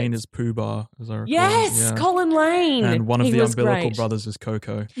Colin classic Lane hits. is Pooh Bah, as I recall. Yes, Yeah. Colin Lane. And one of He the was umbilical great. brothers is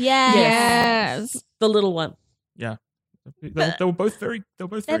Coco. Yes. The little one. Yeah. They were both very good. It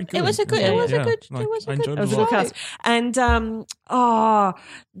was a good. It was a good. Like, It was I a good. enjoyed It was a a good lot. cast. And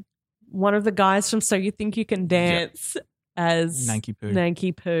one of the guys from So You Think You Can Dance as Nanky Poo.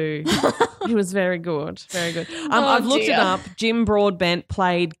 Nanky Poo. He was very good. Very good. Oh, I've looked it dear. up. Jim Broadbent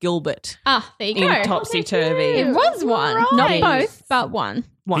played Gilbert There you go. in Topsy Turvy. It was one. Not Right. both, but one.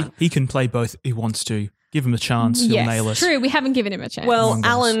 One. He can play both. He wants to. Give him a chance. He'll nail it. True. We haven't given him a chance. Well, One guy.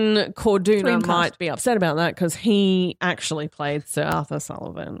 Alan Corduna Dreamcast. might be upset about that because he actually played Sir Arthur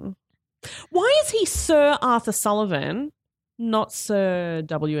Sullivan. Why is he Sir Arthur Sullivan, not Sir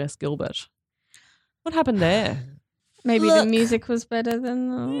W.S. Gilbert? What happened there? maybe the Look. music was better than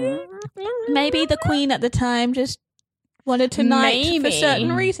the. Maybe the Queen at the time just wanted to knight for Maybe.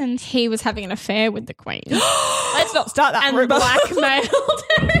 certain reasons. He was having an affair with the Queen. Let's not start that and rumor. blackmailed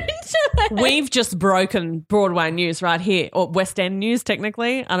her into it. We've just broken Broadway news right here, or West End news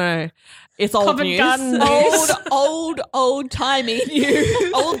technically. I don't know. It's old Covent news. Garden news. old timey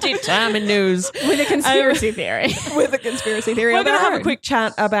news. Old time in news. With a conspiracy theory. With a conspiracy theory. We're of going to our have a own. quick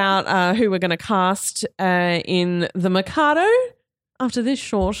chat about who we're going to cast in The Mikado after this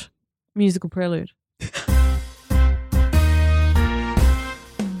short musical prelude.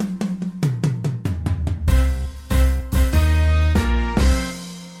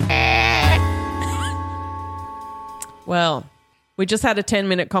 Well, we just had a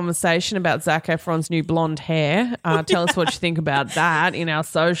 10-minute conversation about Zac Efron's new blonde hair. Tell us what you think about that in our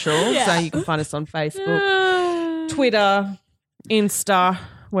socials. So you can find us on Facebook, Twitter, Insta,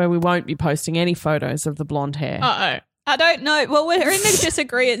 where we won't be posting any photos of the blonde hair. Uh-oh. I don't know. Well, we're in a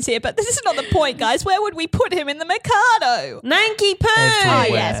disagreement here, but this is not the point, guys. Where would we put him in the Mikado? Nanky Poo! Oh,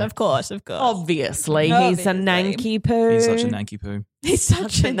 Everywhere. yes, of course, of course. Obviously, he's a Nanky Poo. He's such a Nanky Poo. He's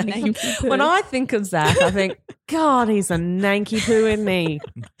such a Nanky Poo. When I think of Zac, I think, God, he's a Nanky Poo in me.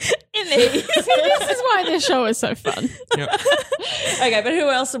 This is why this show is so fun. Okay, but who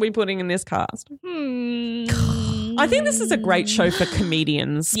else are we putting in this cast? I think this is a great show for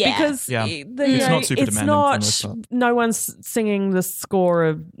comedians Yeah. because Yeah. it's not super demanding for the most part. no one's singing the score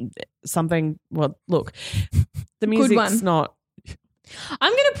of something. Well, look, the one. music's not.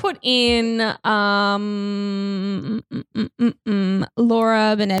 I'm going to put in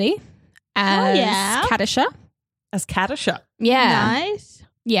Laura Benetti as yeah. Katisha. As Katisha. Yeah. Nice.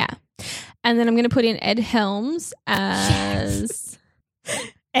 Yeah. And then I'm going to put in Ed Helms as...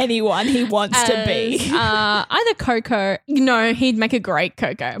 Anyone he wants to be. either Coco. No, he'd make a great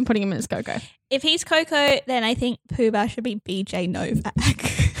Coco. I'm putting him as Coco. If he's Coco, then I think Pooh Bah should be BJ Novak.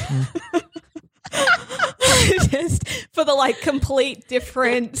 Just for the complete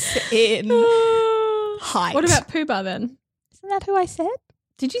difference in height. What about Pooh Bah then? Isn't that who I said?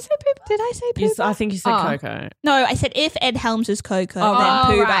 Did you say Pooh Bah? Did I say Pooh Yes, Bah? I think you said Oh. Coco. No, I said if Ed Helms is Coco, Oh, then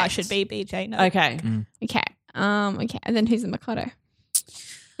Pooh Bah right. should be BJ Novak. Okay. Okay. Okay. And then who's the Mikado?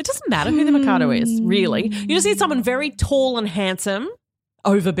 It doesn't matter who the Mikado is, really. You just need someone very tall and handsome,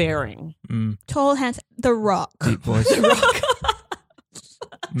 overbearing. Tall, handsome, The Rock. Deep voice.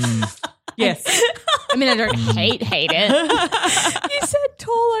 Yes. I mean, I don't hate it. You said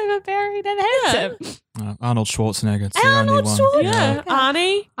tall, overbearing, and handsome. Arnold Schwarzenegger. It's the only Arnold one. Schwarzenegger. Yeah.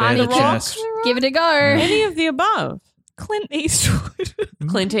 Arnie, Bare The the Rock. chest. Give it a go. any of the above. Clint Eastwood.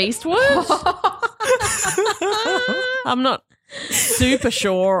 Clint Eastwood. I'm not super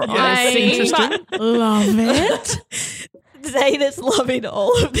sure. I- Interesting. Love it. Zane is loving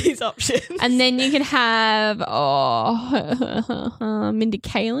all of these options. And then you can have Mindy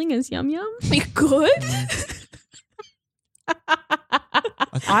Kaling as Yum Yum. Good.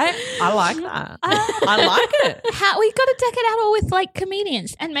 I like that. I like it. How we got to deck it out all with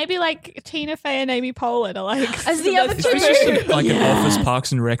comedians and maybe Tina Fey and Amy Poehler are As the other two. Like an Office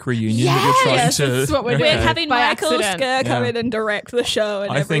Parks and Rec reunion that you're trying Yes, to. this is what we're We're Okay. having By Michael accident. Skir come Yeah. in and direct the show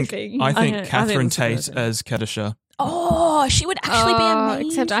and I think everything. I think I Catherine think that's Tate good. as Katisha. Oh, she would actually be amazing.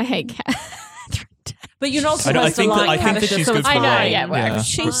 Except I hate Cat. But you're not I supposed to think that- like I think that Katisha, she's so good it's for I know, fine. yeah, well,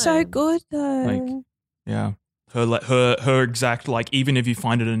 She's so good though. Like, yeah, her exact even if you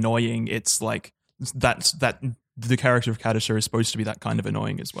find it annoying, it's that the character of Katisha is supposed to be that kind of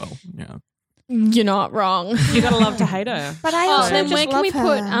annoying as well. Yeah, You're not wrong. You gotta love to hate her. But I Oh, also then just where can love we her.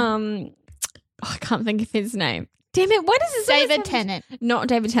 put I can't think of his name. Damn it, what is his David Tennant. Not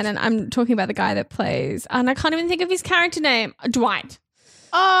David Tennant. I'm talking about the guy that plays, and I can't even think of his character name. Dwight.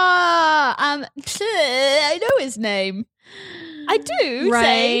 I know his name. I do.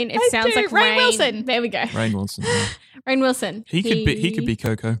 Rain. say, It I sounds do. like Rainn Wilson. There we go. Rainn Wilson. Yeah. Rainn Wilson. He could be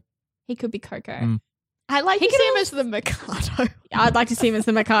Coco. He could be Coco. Mm. I like He to could see him as the Mikado. I'd like to see him as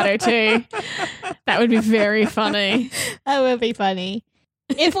the Mikado too. That would be very funny. That would be funny.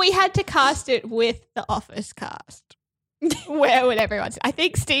 If we had to cast it with the Office cast, where would everyone? I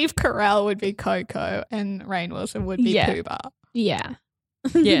think Steve Carell would be Coco and Rainn Wilson would be Yeah. Cuba. Yeah.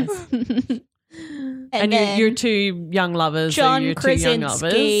 Yes. And then your two young lovers John are your two young lovers.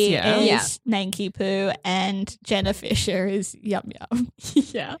 Krasinski Yeah. is Nanki Poo and Jenna Fisher is Yum Yum.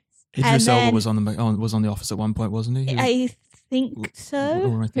 Yeah. Idris And Elba then- was on The Office at one point, wasn't he? I think so.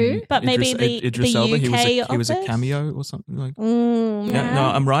 Or I think But maybe Idris the Elba. UK He was a Office? cameo or something like. Mm, Yeah, no,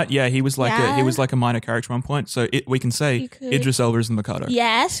 I'm right. Yeah, he was like a minor character at one point. So we can say You could- Idris Elba is the Mikado.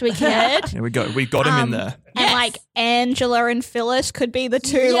 Yes, we could. There we go. We got him in there. And like Angela and Phyllis could be the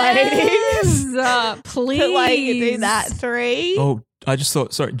two ladies. Please. Could like do that three. Oh, I just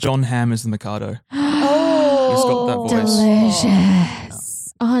thought. Sorry, John Hamm is the Mikado. Oh, He's got that voice.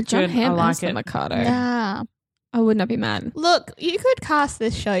 Delicious. Oh, John Good, I Hamm like is the it. Mikado. Yeah. I would not be mad. Look, you could cast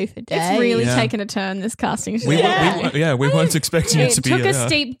this show for days. It's really Yeah. taken a turn, this casting show. We weren't expecting it It to be. took a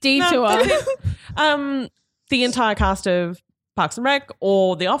steep detour. The entire cast of Parks and Rec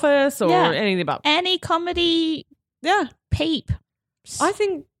or The Office or Yeah. anything about. Any comedy Yeah. peep. I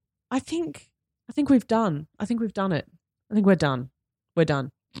think we've done. I think we've done it. I think we're done. We're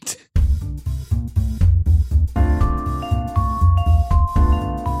done.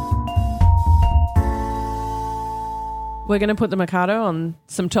 We're going to put the Mikado on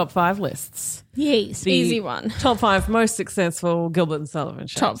some top 5 lists. Yes. The Easy one. Top 5 most successful Gilbert and Sullivan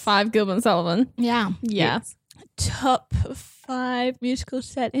shows. Top 5 Gilbert and Sullivan. Yeah. Yeah. Top 5 musicals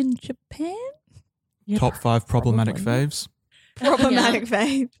set in Japan. Top 5 problematic faves. Problematic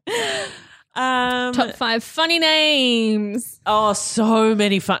fave. Top 5 funny names. Oh, so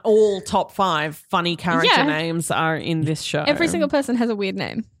many fun. All top 5 funny character Yeah. names are in this show. Every single person has a weird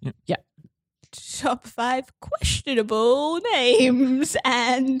name. Yeah. Top 5 questionable names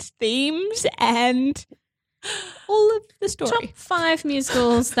and themes and all of the story. Top 5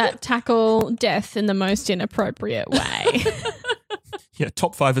 musicals that tackle death in the most inappropriate way. Yeah,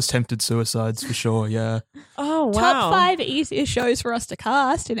 top 5 attempted suicides for sure. Yeah. Oh, wow. Top 5 easiest shows for us to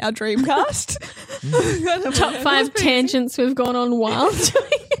cast in our dream cast. Top 5 tangents we've gone on while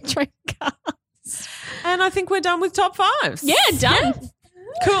doing a Dreamcast. And I think we're done with top 5s. Yeah, done.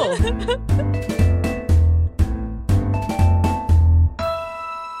 Cool.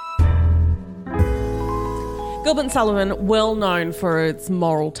 Gilbert and Sullivan, well known for its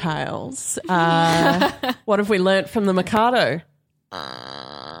moral tales. What have we learnt from the Mikado?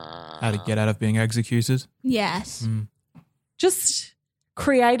 How to get out of being executed. Yes. Just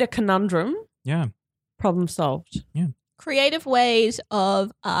create a conundrum. Yeah. Problem solved. Creative ways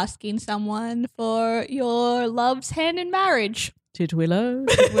of asking someone for your love's hand in marriage. Titwillow,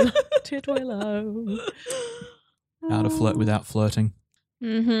 titwillow, titwillow. How to flirt without flirting.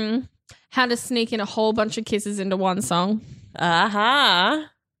 Mm-hmm. How to sneak in a whole bunch of kisses into one song. Aha.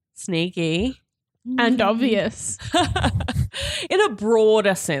 Sneaky. And obvious. In a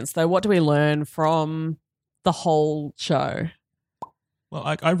broader sense, though, what do we learn from the whole show? Well,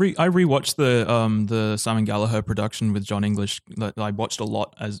 I rewatched the Simon Gallagher production with John English that I watched a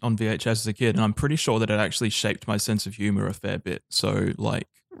lot on VHS as a kid, and I'm pretty sure that it actually shaped my sense of humor a fair bit. So like,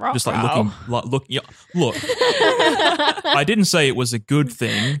 just like look. I didn't say it was a good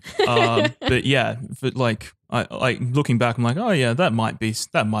thing, but yeah, but like I looking back, I'm like, oh yeah, that might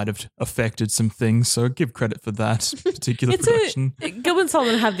have affected some things. So give credit for that particular production. Gilbert and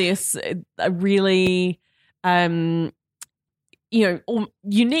Sullivan have this a really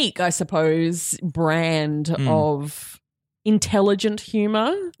unique, I suppose, brand of intelligent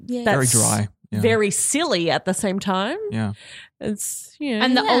humor. Yes. Very dry. Yeah. Very silly at the same time. Yeah. It's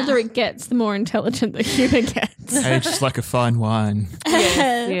And the older it gets, the more intelligent the humor gets. Aged like a fine wine.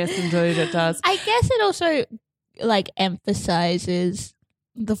 yes, indeed it does. I guess it also like emphasizes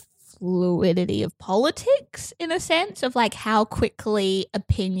the fluidity of politics in a sense of like how quickly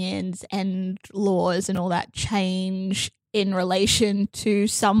opinions and laws and all that change in relation to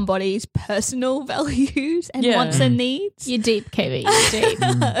somebody's personal values and wants and needs. You're deep, KB.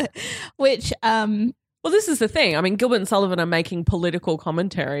 You're deep. Which well, this is the thing. I mean, Gilbert and Sullivan are making political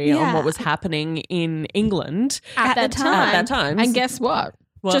commentary on what was happening in England At that time. And guess what?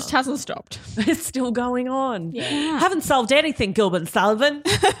 What? Just hasn't stopped. It's still going on. Yeah. Haven't solved anything, Gilbert and Sullivan.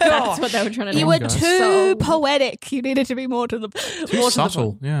 That's what they were trying to do. you were guys. too poetic. You needed to be more to the point. Too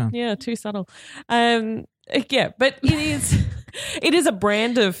subtle. Yeah. Yeah, too subtle. Yeah, but it is. It is a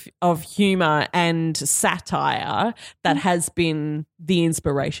brand of humor and satire that has been the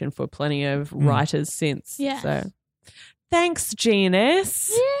inspiration for plenty of writers since. Yeah. So thanks,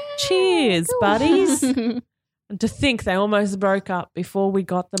 GNS. Cheers, buddies. And to think they almost broke up before we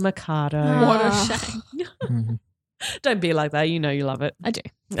got the Mikado. What a shame. Don't be like that. You know you love it. I do.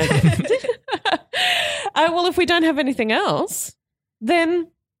 Okay. Well, if we don't have anything else, then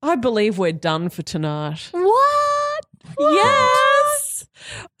I believe we're done for tonight. What? Yes.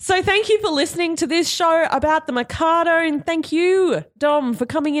 So thank you for listening to this show about the Mikado, and thank you, Dom, for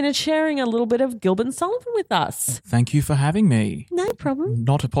coming in and sharing a little bit of Gilbert and Sullivan with us. Thank you for having me. No problem.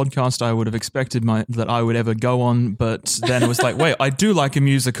 Not a podcast I would have expected that I would ever go on, but then it was like, wait, I do like a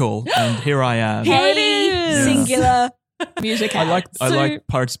musical, and here I am. Here it is. Singular music. I like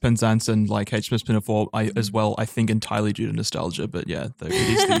Pirates of Penzance and like HMS Pinafore as well. I think entirely due to nostalgia, but yeah, it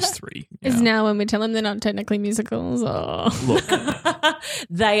is these three. It's Yeah. now when we tell them they're not technically musicals. Oh. Look,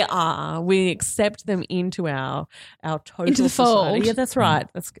 They are. We accept them into our total Into the society. fold. Yeah, that's right.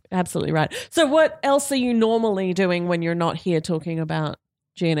 That's absolutely right. So what else are you normally doing when you're not here talking about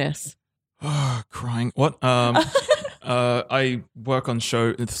GNS? crying. What? I work on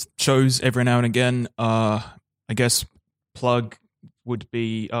shows every now and again. I guess plug would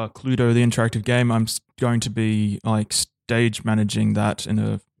be Cluedo, the interactive game. I'm going to be like stage managing that in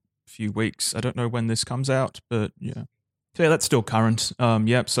a few weeks. I don't know when this comes out, but yeah. So yeah, that's still current.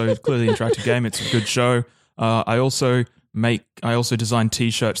 Yep. So clearly, the interactive game. It's a good show. I also design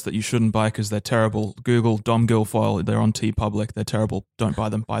T-shirts that you shouldn't buy because they're terrible. Google Dom Guilfoyle. They're on TeePublic. They're terrible. Don't buy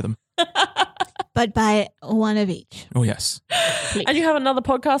them. Buy them. But buy one of each. Oh yes. And you have another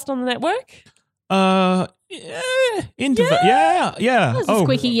podcast on the network? Yeah. That's a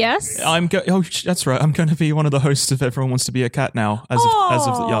squeaky yes. That's right. I'm going to be one of the hosts of Everyone Wants to Be a Cat now, as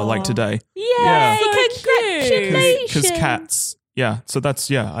of like today. Yay! Yeah. Congratulations. Because cats. Yeah. So that's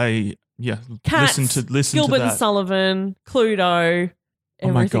Cats, listen Gilbert to that. and Sullivan, Cluedo. Oh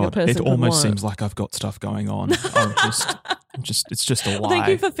my everything a god! person It could almost want. seems like I've got stuff going on. It's just a lie. Well, thank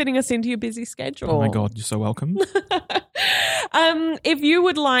you for fitting us into your busy schedule. Oh my god! You're so welcome. If you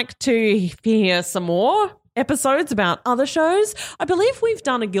would like to hear some more episodes about other shows, I believe we've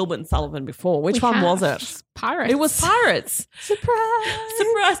done a Gilbert and Sullivan before. Which one was it? Pirates. It was Pirates.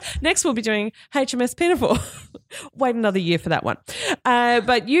 Surprise. Next we'll be doing HMS Pinafore. Wait another year for that one.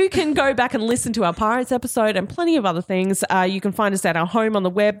 But you can go back and listen to our Pirates episode and plenty of other things. You can find us at our home on the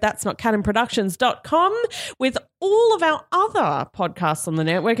web, that's notcanonproductions.com, with all of our other podcasts on the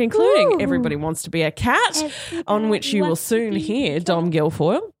network, including Everybody Wants to Be a Cat, on which you will soon hear Dom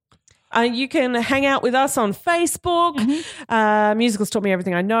Guilfoyle. You can hang out with us on Facebook. Musicals Taught Me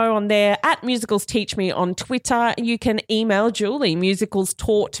Everything I Know on there. At Musicals Teach Me on Twitter. You can email Julie,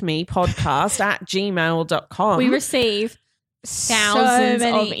 musicalstaught.me@gmail.com. We receive thousands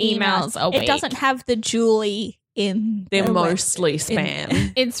so many of emails a week. It doesn't have the Julie in. They're the web. mostly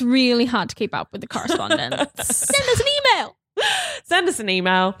spam. It's really hard to keep up with the correspondence. Send us an email. Send us an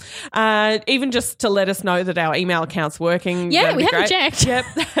email, even just to let us know that our email account's working. Yeah, That'd we be haven't great. checked. Yep.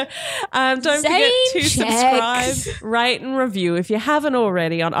 Don't forget to Zane subscribe, checks. rate and review if you haven't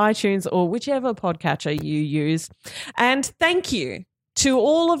already on iTunes or whichever podcatcher you use. And thank you to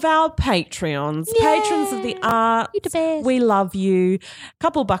all of our Patreons, patrons of the arts. You the best. We love you.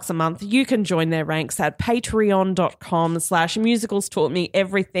 Couple bucks a month. You can join their ranks at patreon.com/musicals taught me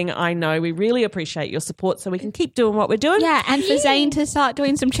everything I know. We really appreciate your support so we can keep doing what we're doing. Yeah, and for Zane to start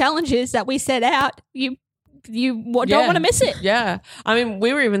doing some challenges that we set out, you don't want to miss it. Yeah. I mean,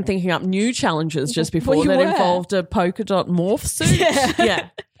 we were even thinking up new challenges just before We that were. involved a polka dot morph suit. Yeah.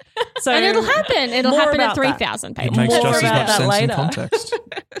 So And it'll happen. It'll more happen at about that. 3,000 It pages. makes More just as about much that sense later. in context.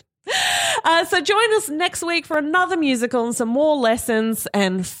 So join us next week for another musical and some more lessons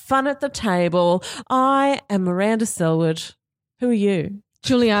and fun at the table. I am Miranda Selwood. Who are you?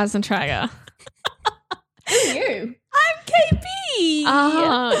 Julie Eisentrager. Who are you? I'm KB.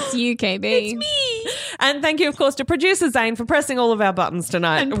 Oh, it's you, KB. It's me. And thank you, of course, to producer Zane for pressing all of our buttons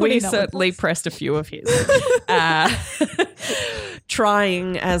tonight. And We putting up with certainly us. pressed a few of his.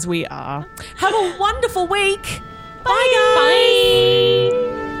 Trying as we are. Have a wonderful week. Bye, guys. Bye.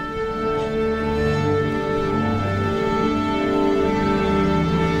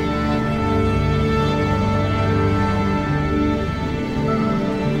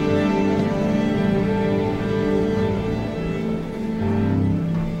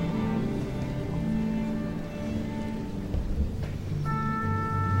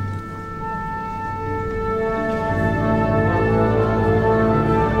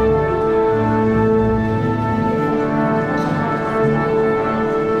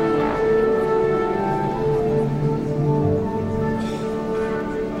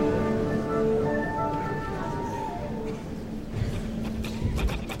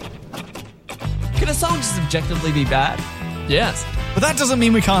 a song just objectively be bad? Yes. But that doesn't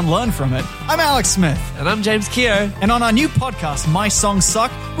mean we can't learn from it. I'm Alex Smith. And I'm James Keogh. And on our new podcast, My Songs Suck,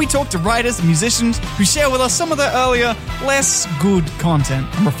 we talk to writers and musicians who share with us some of their earlier, less good content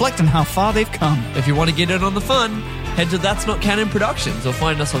and reflect on how far they've come. If you want to get in on the fun, head to That's Not Canon Productions or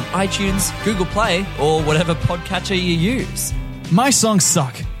find us on iTunes, Google Play, or whatever podcatcher you use. My Songs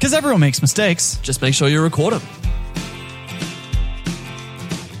Suck, because everyone makes mistakes. Just make sure you record them.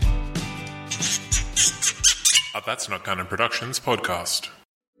 A That's Not Canon Productions podcast.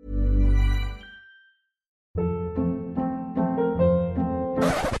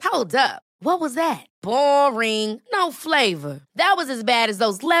 Hold up. What was that? Boring. No flavor. That was as bad as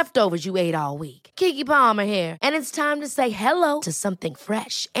those leftovers you ate all week. Keke Palmer here, and it's time to say hello to something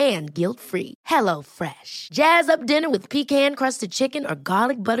fresh and guilt-free. Hello Fresh. Jazz up dinner with pecan-crusted chicken or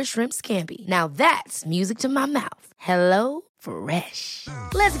garlic butter shrimp scampi. Now that's music to my mouth. Hello Fresh.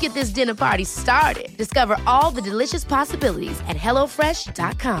 Let's get this dinner party started. Discover all the delicious possibilities at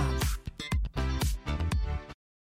HelloFresh.com.